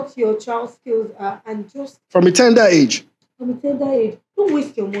 Know what your child's skills are and just From a tender age. Don't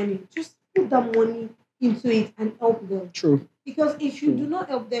waste your money. Just put that money into it and help them. True. Because if you do not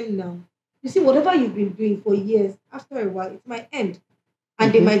help them now, You see, whatever you've been doing for years, after a while, it might end.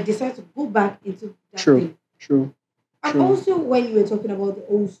 And they might decide to go back into that True. thing. True. And True. also when you were talking about the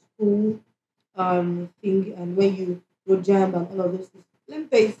old school thing and when you wrote jam and all of those things, let me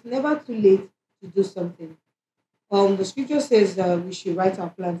tell you, it's never too late to do something. The scripture says that we should write our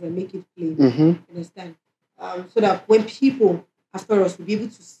plans and make it plain. Mm-hmm. Understand? So that when people after us will be able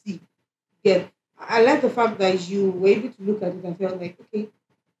to see. Get. I like the fact that you were able to look at it and felt like, okay,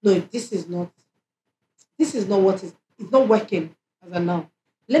 no, this is not what is it's not working as of now.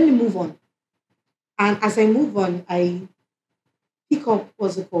 Let me move on. And as I move on, I pick up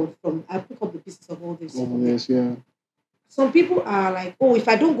what's it called from I pick up the pieces of all this. Oh, yes, yeah. Some people are like, oh, if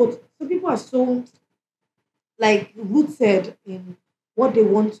I don't go some people are so like rooted in what they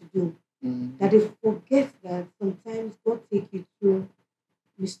want to do that they forget that sometimes God take you through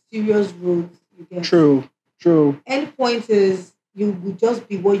mysterious roads you get. True. True. End point is you will just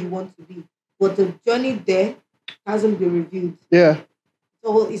be what you want to be. But the journey there hasn't been revealed. Yeah.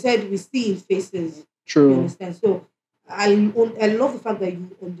 So he said we see in faces. You True. understand? So I love the fact that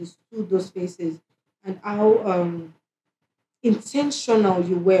you understood those faces and how intentional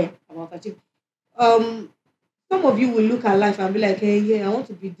you were about achieving. Some of you will look at life and be like, hey, yeah, I want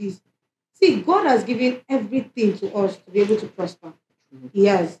to be this. See, God has given everything to us to be able to prosper. He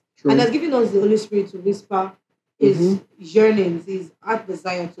has. True. And has given us the Holy Spirit to whisper his yearnings, his heart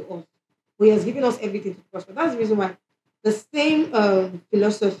desire to us. But he has given us everything to prosper. That's the reason why the same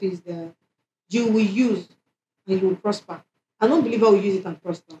philosophies that you will use and you will prosper. I don't believe I will use it and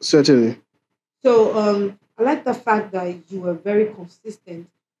prosper. Certainly. So I like the fact that you were very consistent.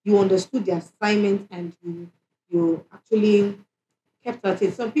 You understood the assignment and you actually kept at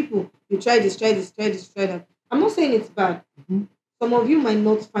it. Some people, you try this, try that. I'm not saying it's bad. Some of you might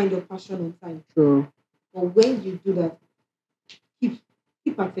not find your passion on time. True. But when you do that,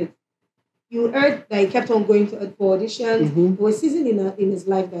 keep at it. You heard that he kept on going for auditions. There was a season in his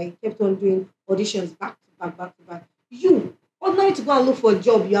life that he kept on doing auditions back to back. You, ordinary to go and look for a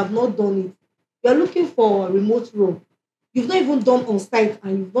job, you have not done it. You are looking for a remote role. You've not even done on site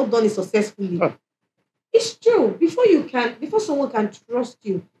and you've not done it successfully. Huh. It's true. Before someone can trust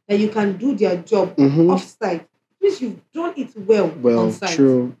you that you can do their job off site, please you've done it well on site.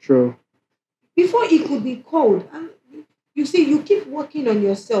 True. Before it could be called. And you see, you keep working on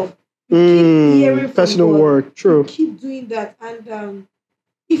yourself. You keep hearing from personal God. work. True. You keep doing that. And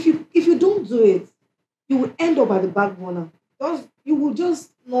if you don't do it, you will end up at the back burner. You will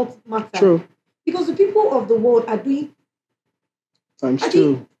just not matter. True. Because the people of the world are doing Times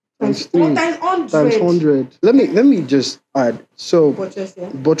two. Times three. times 100. Times 100. Let me just add. So Buttress, yeah.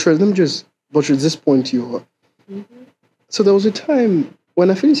 buttress, let me just buttress this point to you. So there was a time when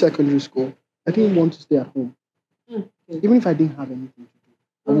I finished secondary school, I didn't want to stay at home. Even if I didn't have anything to do.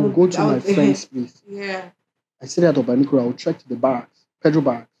 I would go to my friend's place. Yeah. I stayed at Obanikura, I would trek to the barracks, Pedro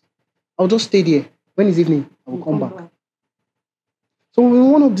barracks. I would just stay there. When it's evening, I would come back. So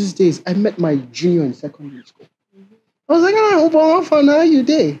one of these days, I met my junior in secondary school. I was like, how are you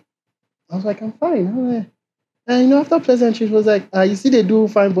there? I was like, I'm fine. I'm like, and after pleasantry, she was like, you see they do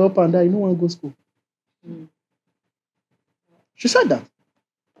fine for up and down, you don't want to go to school. She said that.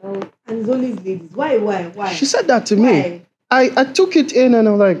 Oh, and it's always ladies. Why? She said that to me. I took it in and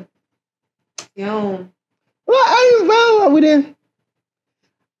I was like, yeah. I wouldn't.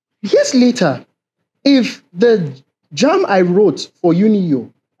 Years later, if the jam I wrote for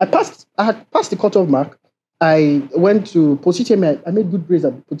UniU, I had passed the cutoff mark. I went to post-UTME. I made good grades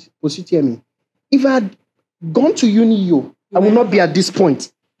at post-UTME. If I had gone to UniU, I would not be at this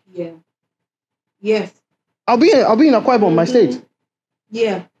point. Yeah. Yes. I'll be in Akwa Ibom, my state.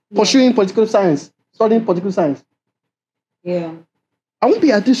 Yeah. Pursuing political science, studying political science. Yeah. I won't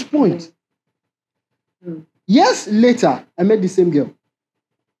be at this point. Years later, I met the same girl.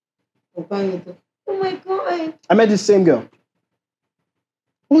 Oh my God. I met the same girl.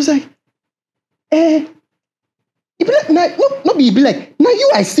 I was like, it be like, not be like, now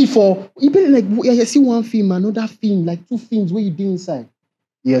you I see for, it be like, I see one film, another film, like 2 films where you do inside.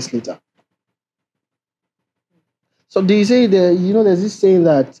 Years later. So they say that, there's this saying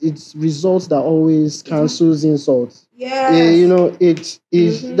that it's results that always cancels insults. Yeah. It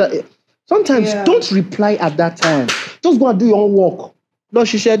is that sometimes don't reply at that time. Just go and do your own work. No,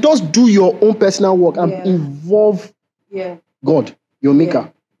 she said, just do your own personal work and involve God, your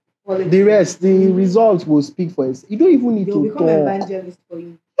maker. The rest, the results will speak for us. You don't even need to become talk. evangelist for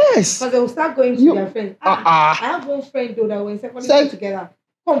you. Yes. Because they will start going to their friends. I have one friend though that when secondary school together.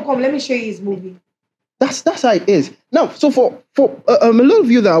 Come, let me show you his movie. That's how it is. Now, so for a lot of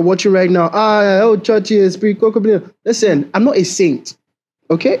you that are watching right now, church is spirit. Listen, I'm not a saint,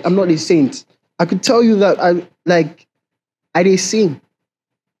 Okay, I'm not a saint. I could tell you that I did sin,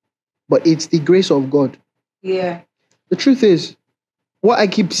 but it's the grace of God. Yeah. The truth is, what I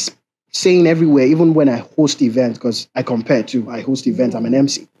keep saying everywhere, even when I host events, because I host events, I'm an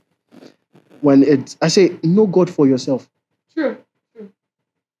MC. I say, know God for yourself. True.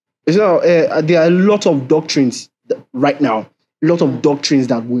 You know, there are a lot of doctrines right now, a lot of doctrines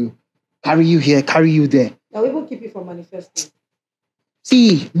that will carry you here, carry you there. That will even keep you from manifesting.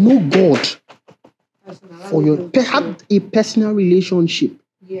 See, know God for have a personal relationship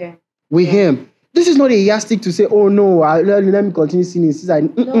with Him. This is not a yardstick to say, oh no, let me continue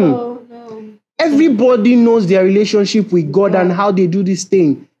sinning. No. Everybody knows their relationship with God and how they do this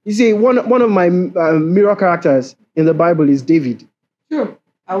thing. You see, one of my mirror characters in the Bible is David. True.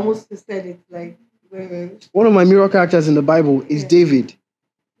 I almost said it like. One of my mirror characters in the Bible is David.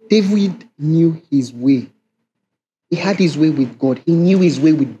 David knew his way. He had his way with God. He knew his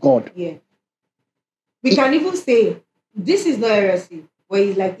way with God. Yeah. We can even say, this is not heresy. Where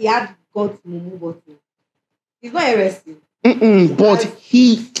he's like, he had God's mumu bottle. It's not heresy. But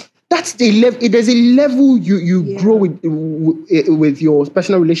that's the level. There's a level you grow with your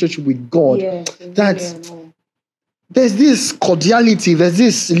personal relationship with God. Yeah, there's this cordiality. There's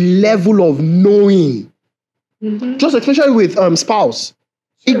this level of knowing. Mm-hmm. Just especially with spouse.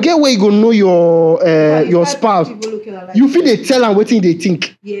 Sure. You get where you go know your spouse. You feel they tell and waiting they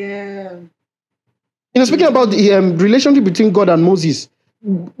think. Yeah. Speaking about the relationship between God and Moses.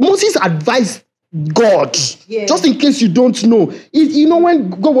 Moses advised God, just in case you don't know. When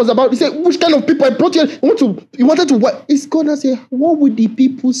God was about, he said, which kind of people I brought you? You wanted to what? It's God that said, what would the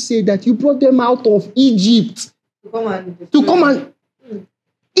people say that you brought them out of Egypt? To come and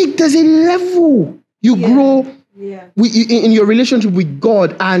there's a level you grow in your relationship with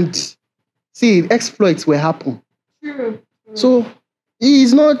God, and see, exploits will happen. True. So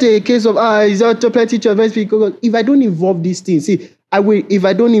it's not a case of it's not to plenty to advise people. If I don't involve these things, if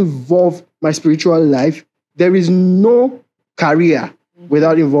I don't involve my spiritual life, there is no career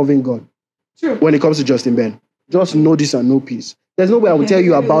without involving God. True. When it comes to Justin Ben, just know this and know peace. There's no way I will tell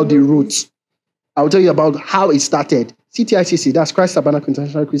you about the roots. I will tell you about how it started. CTICC, that's Christ Tabernacle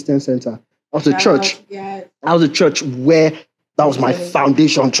International Christian Center. That was a church. Yeah. That was a church where that was my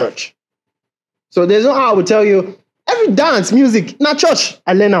foundation church. So there's no how I will tell you every dance, music, not church,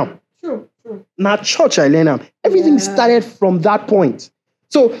 I learn now. True. Not church, I learn now. Everything started from that point.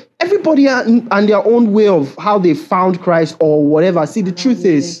 So everybody and their own way of how they found Christ or whatever. See, the truth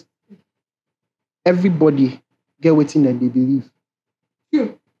is, everybody get within that they believe.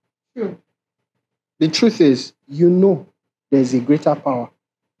 True. The truth is, there's a greater power.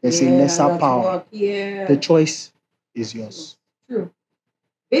 There's a lesser power. The choice is yours. True.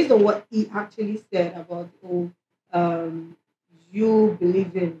 Based on what he actually said about you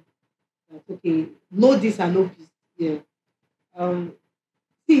believing that, okay, know this and know peace. Yeah.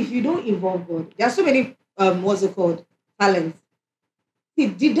 See, if you don't involve God, there are so many talents. See,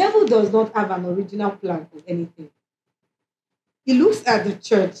 the devil does not have an original plan for anything. He looks at the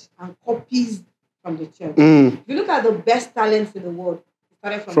church and copies from the church. If you look at the best talents in the world, it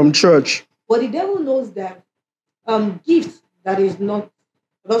started from church. But the devil knows that gifts that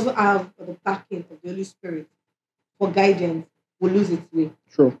doesn't have the backing of the Holy Spirit for guidance will lose its way.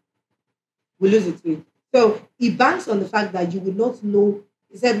 True. Will lose its way. So he banks on the fact that you will not know.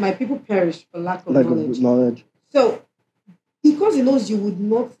 He said, my people perish for lack of knowledge. So because he knows you would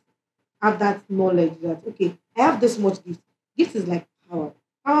not have that knowledge that, okay, I have this much gift. Gift is like power.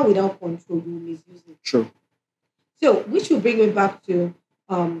 Power without control, you will misuse it. True. So, which will bring me back to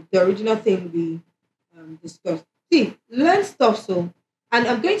the original thing we discussed. See, learn stuff. And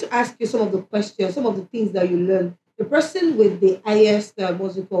I'm going to ask you some of the questions, some of the things that you learn. The person with the highest,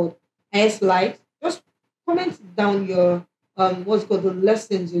 highest likes, just comment down your, the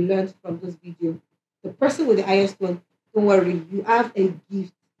lessons you learned from this video. The person with the highest one, don't worry, you have a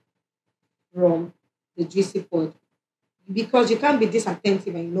gift from the Jweecy Pod. Because you can't be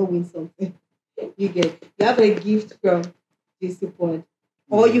disattentive and you not win something. You have a gift from Jweecy Pod.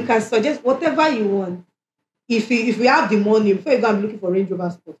 Or you can suggest whatever you want. If we have the money, before you go and looking for Range Rover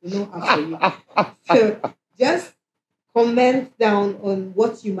Sport, after you. So just comment down on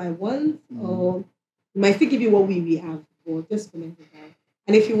what you might want, or we might still give you what we have, or just comment it down.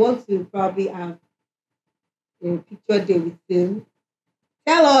 And if you want to probably have a picture day with them,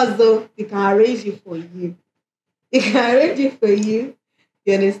 tell us though, we can arrange it for you.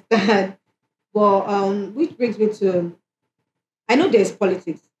 You understand? But which brings me to, I know there's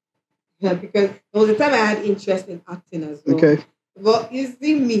politics. Yeah, because there was a time I had interest in acting as well. Okay. But you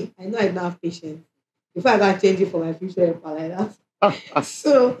see me, I know I don't have patience. Before I can change it for my future like that.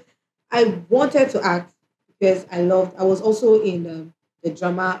 So I wanted to act because I was also in the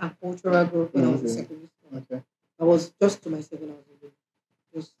drama and cultural group when I was in Okay. secondary school. Okay. I was just to myself when I was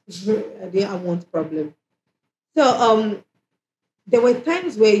in just I didn't want problem. So there were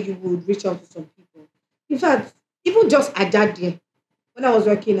times where you would reach out to some people. In fact, even just at that day, when I was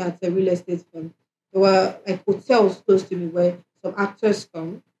working at a real estate firm, there were like hotels close to me where some actors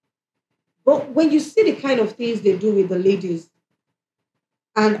come. But when you see the kind of things they do with the ladies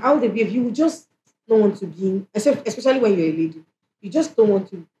and how they behave, you just don't want to be in, except especially when you're a lady. You just don't want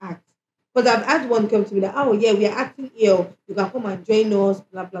to act. But I've had one come to me that, oh yeah, we are acting here. You can come and join us,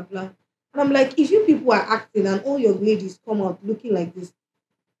 blah blah blah. And I'm like, if you people are acting and all your ladies come out looking like this,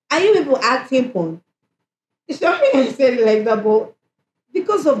 are you people acting porn? Sorry I said it like that, but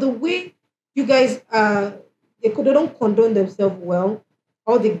because of the way you guys they don't condone themselves well.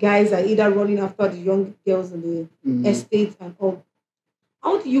 All the guys are either running after the young girls in the estate and all.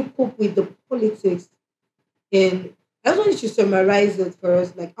 How do you cope with the politics? And I just want you to summarize it for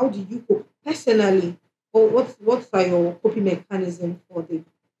us. Like, how do you cope personally? Or what are your coping mechanism for the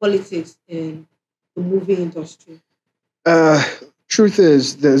politics in the movie industry? Uh, Truth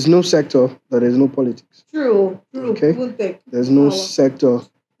is, there's no sector that there's no politics. True. Okay. Even tech. There's no Power. sector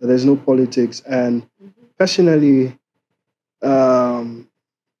that there's no politics. And Mhm. personally,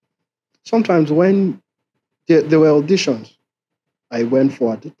 sometimes when there were auditions I went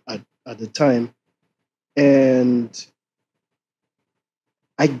for at the time, and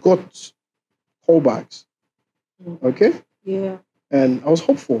I got callbacks. Mhm. Okay. Yeah. And I was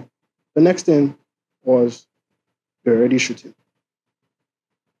hopeful. The next thing was they're already shooting.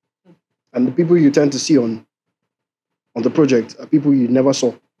 And the people you tend to see on the project are people you never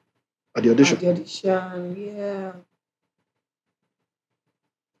saw at the audition. At the audition, yeah.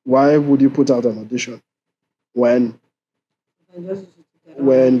 Why would you put out an audition when And just use it to get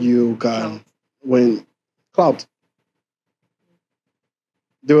when around. you can when cloud?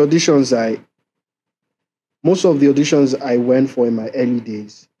 The auditions most of the auditions I went for in my early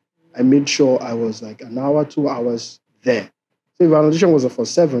days, I made sure I was like an hour, 2 hours there. So if an audition was for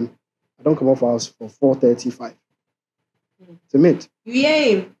 7, I don't come off house for 4:35 to meet. You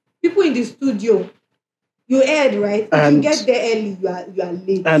hear him. People in the studio, you heard, right? If you And- get there early, you are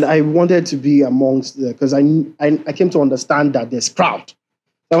late. And I wanted to be amongst the, because I came to understand that there's crowd.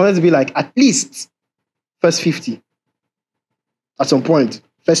 I wanted to be like at least first 50 at some point,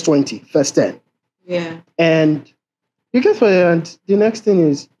 first 20, first 10. Yeah. And you get there, and the next thing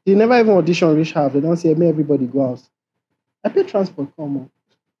is they never even audition reach half. They don't say, may everybody go out. I pay transport, come on.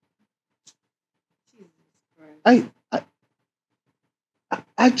 Jesus Christ.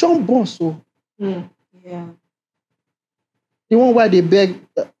 I jump bus, so Yeah. the one where they beg,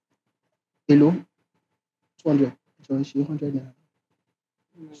 hello, 200, 100 naira.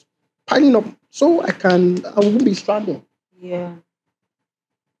 Piling up so I won't be stranded. Yeah.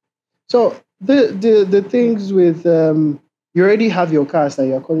 So the things with you already have your cast and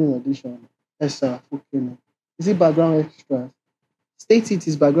you're calling audition. Esther, okay. Is it background extras? State it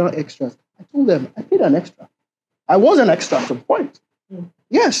is background extras. I told them I paid an extra. I was an extra at some point.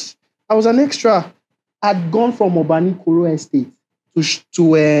 Yes, I was an extra. I'd gone from Obani Koro Estate to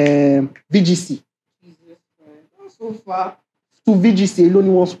VGC. Jesus Christ. That's so far. To VGC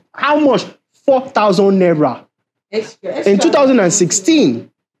alone was how much? 4,000 naira. Extra. In 2016,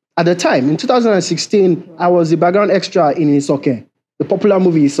 at the time, in 2016, I was the background extra in Isoken, the popular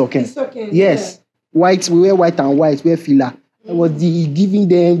movie Isoken. It's okay. Yes, white, we wear white and white, we wear filler. I was giving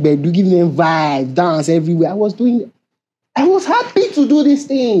them vibe, dance everywhere. I was happy to do this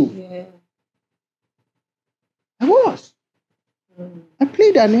thing. Yeah. I was. I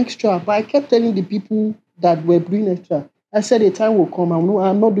played an extra, but I kept telling the people that were doing extra. I said a time will come.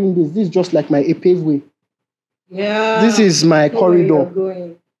 I'm not doing this. This is just like a paved way. Yeah. This is my Know where you're corridor.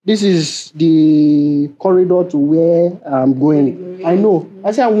 going. This is the corridor to where I'm going. I know.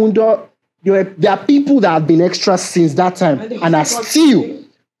 I said I wonder. There are people that have been extras since that time and are still.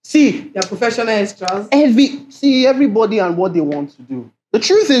 See, They're professional extras. everybody and what they want to do. The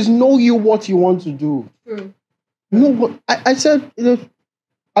truth is, know you what you want to do. True. Know what I said.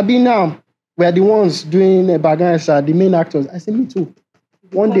 I be now. We are the ones doing a background, the main actors. I said, me too.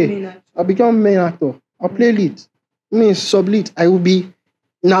 One day, I'll become main actor. I'll play lead. Me sub lead. I will be.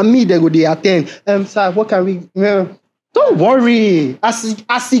 Now me, they go they attend. Sir, what can we? Don't worry.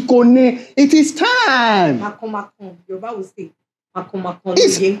 Asikone, it is time. Makon. Yoruba will say. Makon.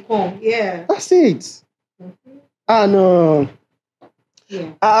 It's- Yeah. That's it. And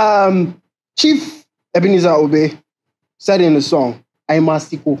Yeah. Chief Ebenezer Obey said in the song, I'm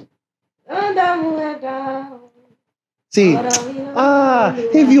Asiko. See,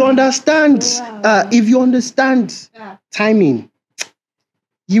 if you understand timing,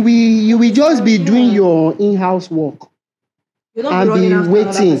 you will just be doing your in-house work You're not and running be after another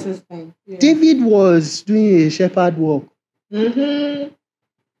waiting. person's time. Yeah. David was doing a shepherd work. Mm-hmm.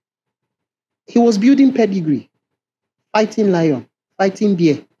 He was building pedigree, fighting lion, fighting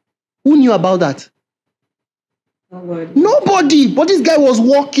bear. Who knew about that? Nobody. But this guy was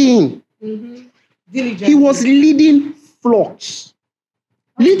working. Mm-hmm. Diligently. He was leading flocks.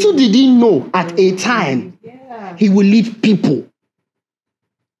 Little did he know at a time he will lead people.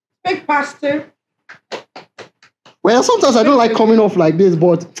 Fake pastor. Well, sometimes I don't like coming off like this,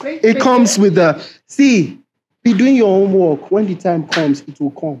 but it comes with the be doing your own work. When the time comes, it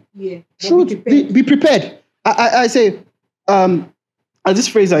will come. Yeah. Truth, be prepared. I say, this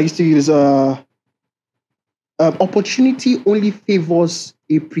phrase I used to use, opportunity only favors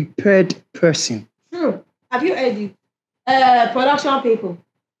a prepared person. True. Have you heard it? Production people.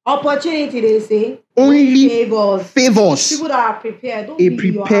 Opportunity, they say, Only favors people that are prepared. Don't a be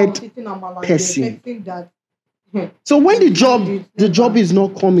prepared person. So when the job is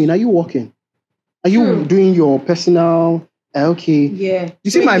not coming, are you working? Are you doing your personal? Okay. Yeah.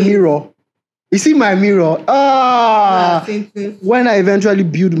 You see my mirror? You see my mirror? When I eventually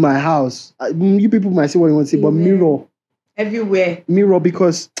build my house, you people might say what you want to say, but mirror. Everywhere. Mirror,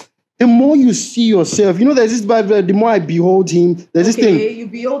 because the more you see yourself, there's this Bible, the more I behold him, there's this thing. You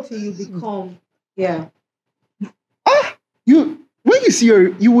behold till you become. Yeah. When you see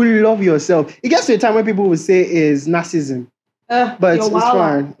you will love yourself. It gets to a time when people will say is narcissism. But it's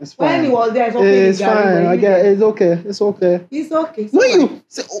fine. It's fine. When he was there, it's fine. I get it. It's okay. It's okay. It's okay. When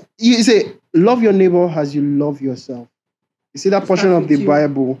you say love your neighbor as you love yourself. You see that portion of the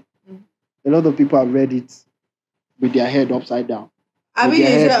Bible, a lot of people have read it with their head upside down. I mean,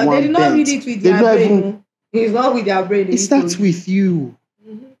 they did not read it with their brain. It's not with their brain. It starts with you.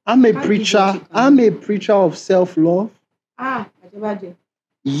 Mm-hmm. I'm a preacher of self-love.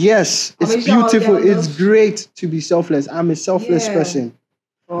 Yes, it's beautiful. It's great to be selfless. I'm a selfless person.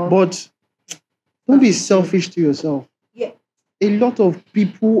 But don't be selfish to yourself. Yeah. A lot of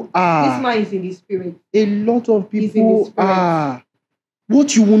people are. This man is in the spirit. A lot of people are.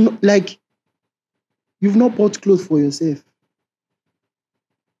 What you will not, like, you've not bought clothes for yourself.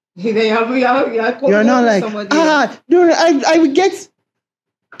 You're not like, no, I will get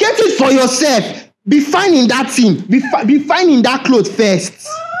it for yourself. Be fine in that thing. Be fine in that clothes first.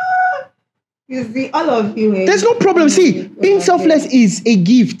 You see, all of you. There's no problem. See, being selfless is a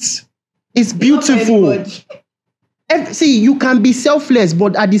gift. It's beautiful. See, you can be selfless,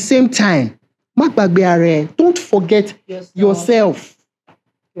 but at the same time, don't forget yourself.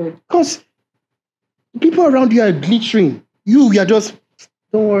 Because people around you are glittering. You are just,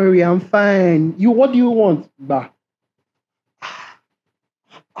 don't worry, I'm fine. What do you want? Bah.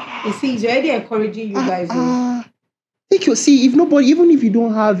 You see, he's already encouraging you guys. Even if you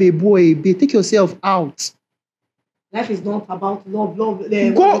don't have a boy, take yourself out. Life is not about love. Go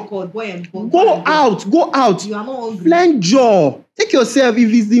out. You are not hungry. Find joy. Take yourself,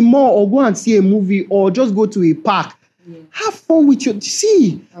 if it's the mall, or go and see a movie, or just go to a park. Yeah. Have fun with your.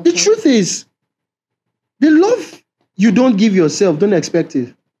 See, the truth is, the love you don't give yourself, don't expect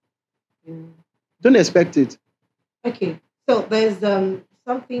it. Don't expect it. Okay, so there's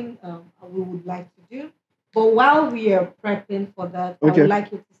something we would like to do, but while we are prepping for that, I would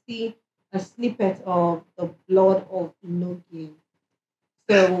like you to see a snippet of the blood of Inogi.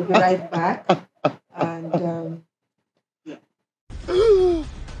 So we'll be right back. And yeah.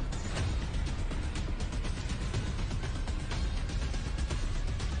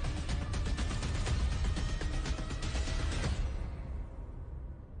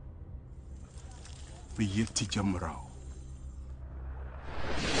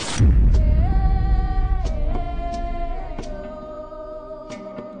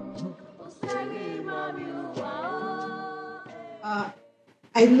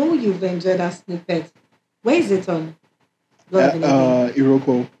 I know you've enjoyed that snippet. Where is it on?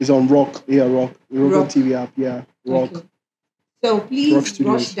 Iroko. It's on Rock. Yeah, Rock. Iroko TV app. Yeah, Rock. Okay. So please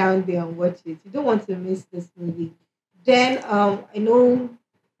rush down there and watch it. You don't want to miss this movie. Then I know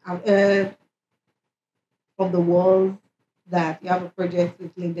I've heard from the walls that you have a project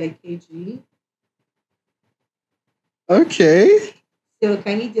with Linda KG. Okay. So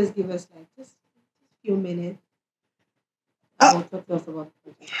can you just give us just a few minutes? Talk to us about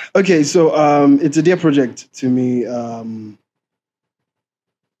the project. Okay, so it's a dear project to me.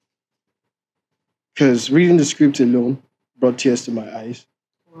 Because reading the script alone brought tears to my eyes.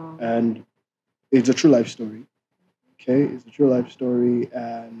 Wow. And it's a true life story. Okay, it's a true life story,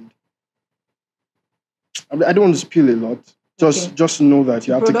 and I don't want to spill a lot. Okay. Just know that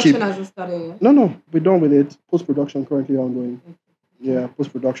you The have to keep. production hasn't started yet. No, we're done with it. Post production currently ongoing. Yeah,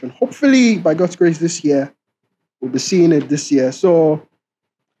 post production. Hopefully, by God's grace, this year we'll be seeing it this year. So,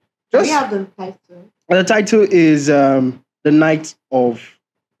 We just have the title. the title is "The Night of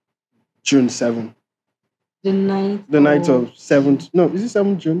June 7th." The night. The night of 7th. No, is it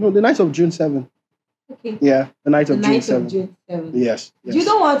 7th June? No, the night of June 7th. Okay. Yeah, the night The of June night 7th. of June 7th. Yes. You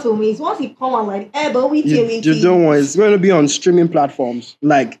don't want to miss. Once you come on like, but wait, You don't want. It's going to be on streaming platforms,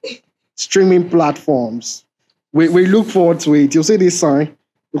 like streaming platforms. We look forward to it. You'll see this sign.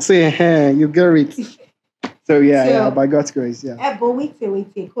 You'll say, "Hey, you get it." So yeah, by God's grace, yeah. But wait, again.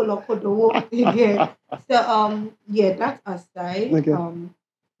 So yeah, that aside. Okay.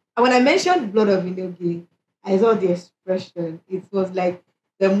 When I mentioned Blood of Inogi, I saw the expression. It was like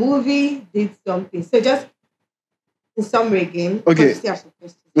the movie did something. So just in summary again. Okay. In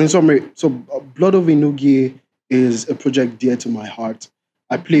So summary, so Blood of Inugi is a project dear to my heart.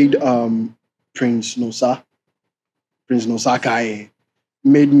 I played Prince Nosa. Prince Nosaka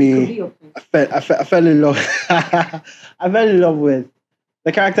made me. I fell in love. I fell in love with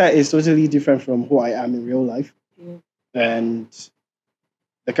the character. Is totally different from who I am in real life, and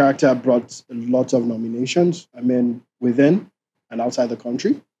the character brought a lot of nominations. I mean, within and outside the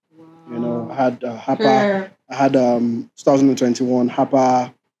country. You know, I had HAPA. I had 2021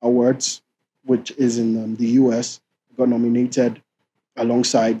 HAPA Awards, which is in the US. Got nominated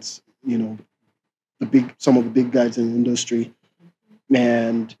alongside, you know, some of the big guys in the industry,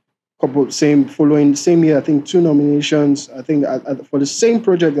 and same year. I think 2 nominations. I think for the same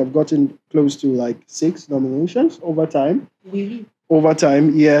project, I've gotten close to like 6 nominations over time. Really? Over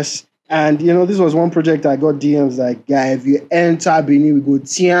time, yes. And you know, this was one project I got DMs like, guy, if you enter Benin, we go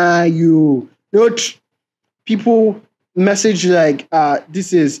tear you. People message like,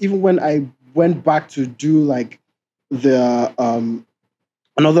 this is even when I went back to do like the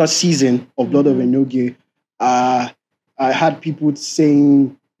another season of Blood of Enoge, I had people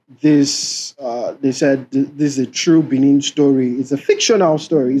saying this. They said this is a true Benin story. It's a fictional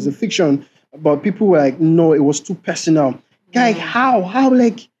story. It's a fiction, but people were like, no, it was too personal. Guy, how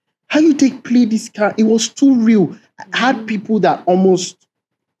you play this car? It was too real. I had people that almost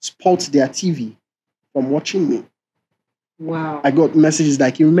spoiled their TV from watching me. Wow. I got messages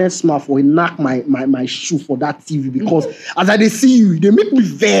like, you remain smart for knock my shoe for that TV because as I see you, they make me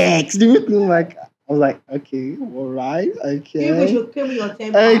vex. They make me like, I was like, okay, all right, okay.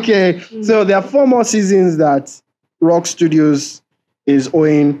 Okay. So there are 4 more seasons that Rock Studios is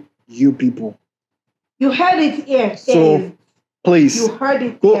owing you people. You heard it here. So please, you heard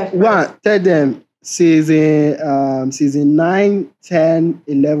it go here. Tell them season 9, 10,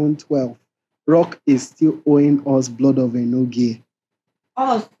 11, 12. Rock is still owing us Blood of Enoge.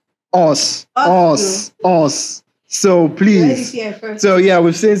 Us. So please. So yeah,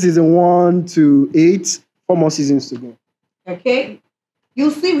 we've seen season 1 to 8. 4 more seasons to go. Okay. You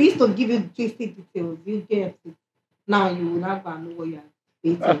see, we used to give you juicy details. You get it. Now you will never know what you are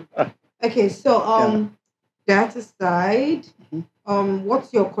waiting. Okay, so that aside,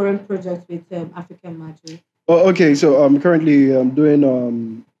 what's your current project with African Magic? Oh, okay, so currently I'm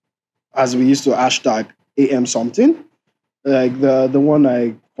doing as we used to hashtag AM something, like the one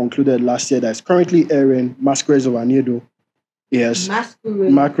I concluded last year that's currently airing, Masquerades of Aniedo. Yes,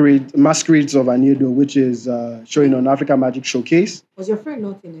 Masquerades of Aniedo, which is showing on African Magic Showcase. Was your friend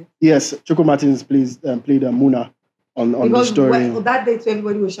not in it? Yes, Choco Martins played Muna on the story. That day,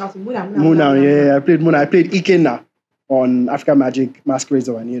 everybody was shouting Muna. Yeah, I played Muna. I played Ikena on African Magic Masquerades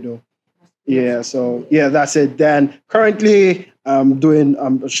of Aniedo. Yeah, so yeah, that's it. Then currently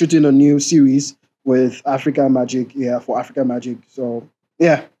I'm shooting a new series with African Magic, for African Magic. So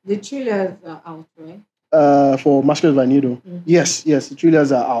yeah. The trailers are out, right? For Masquerades of Aniedo. Yes, the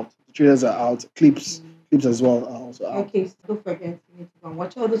trailers are out. Clips as well are also out. Okay, so don't forget, you need to go and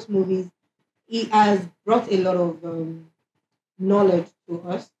watch all those movies. It has brought a lot of knowledge to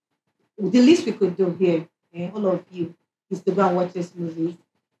us. The least we could do here, all of you, is to go and watch this movie.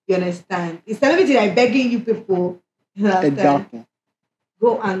 You understand? It's everything like begging you people. Exactly.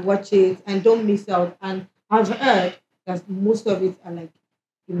 Go and watch it and don't miss out. And I've heard that most of it are like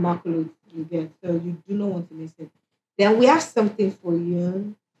immaculate, you get. So you do not want to miss it. Then we have something for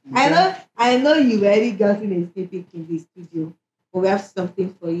you. Okay. I know you already gotten a sneak in the studio, but we have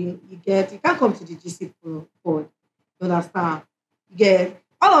something for you. You can't come to the Jweecy Pod. You understand? You get.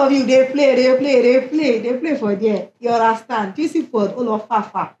 All of you, they play for there. You understand? Jweecy Pod, all of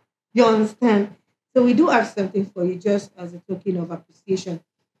Fafa. You understand? So we do have something for you just as a token of appreciation.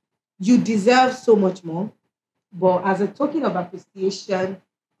 You deserve so much more. But as a token of appreciation,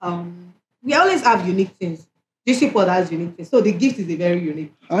 we always have unique things. Jweecy Pod has unique things. So the gift is a very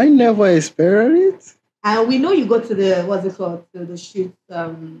unique. I never experienced it. And we know you go to the what's it called? To the shoot,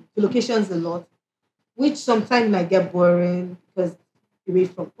 to locations a lot, which sometimes might get boring because away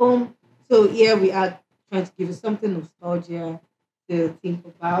from home. So here we are trying to give you something nostalgia to think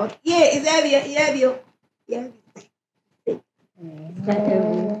about. Yeah, it's heavy, heavy, heavy. It's quite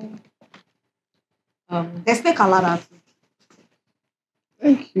heavy. Let's take a lot of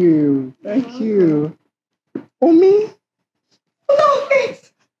Thank you. Thank you. For me, no,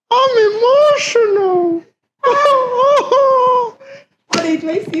 thanks. I'm emotional. On a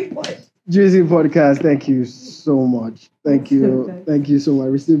Jweecy Pod. Jweecy Podcast, thank you so much. Thank you. Thank you so much. I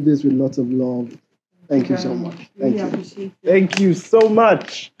received this with lots of love. Thank you so much. Thank Really you. appreciate it. Thank you so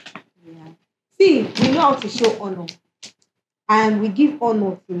much. Yeah. See, we know how to show honor. And we give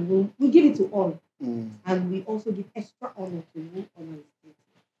honor to whom we give it to all. And we also give extra honor to whom honor is due.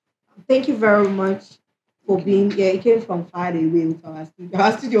 Thank you very much for being here. It came from far away with our studio.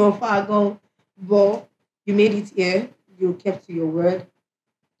 Our studio was far gone, but you made it here. You kept to your word.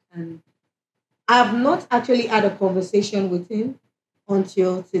 And I have not actually had a conversation with him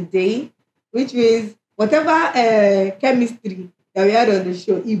until today, which means whatever chemistry that we had on the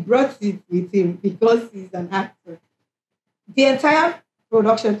show, he brought it with him because he's an actor. The entire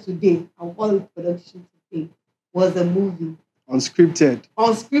production today, and all the production today, was a movie. Unscripted.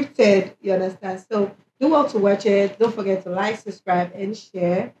 Unscripted, you understand? So do well to watch it. Don't forget to like, subscribe, and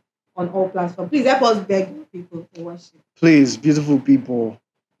share on all platforms. Please help us beg people to watch it. Please, beautiful people,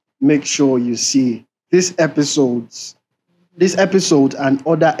 make sure you see this episode and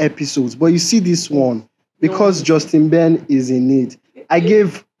other episodes. But you see this one because Justin Ben is in it. I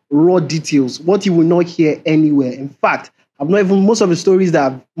gave raw details, what you will not hear anywhere. In fact, I've not even most of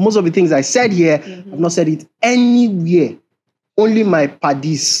the things I said here, I've not said it anywhere. Only my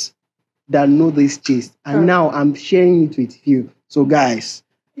paddies that know this gist. And now I'm sharing it with you. So guys,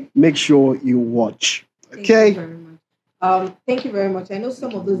 make sure you watch. Okay? Thank you very much. Thank you very much. I know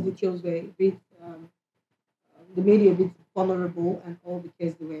some of those details were a bit, they made it a bit vulnerable and all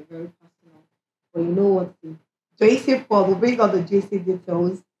because they were very personal. But you know what? Jweecy Pod will bring out the juicy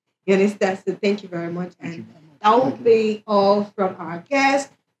details. You understand? So thank you very much. And that will be all from our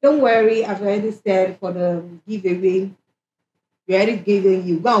guests. Don't worry, I've already said for the giveaway, we already given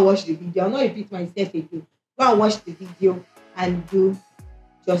you. Go and watch the video. I'll not repeat myself again. Go and watch the video and do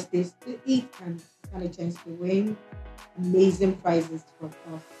justice to it and stand a chance to win amazing prizes from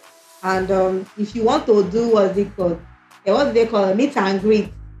us. And if you want to do what they call a meet and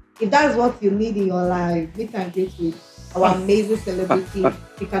greet, if that's what you need in your life, meet and greet with our amazing celebrity,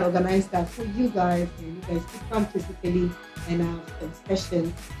 we can organize that for you guys. And you guys can come physically and have some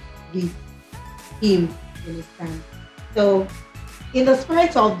session with him. You understand? So, in the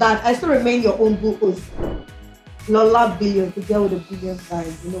spirit of that, I still remain your own boo host, Lola Billion, the girl with a billion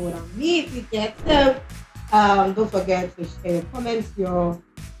vibes. You know what I mean? You get them. Don't forget to share, comment your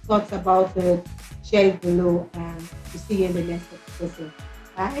thoughts about it, share it below, and we'll see you in the next episode.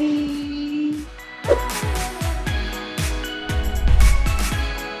 Bye.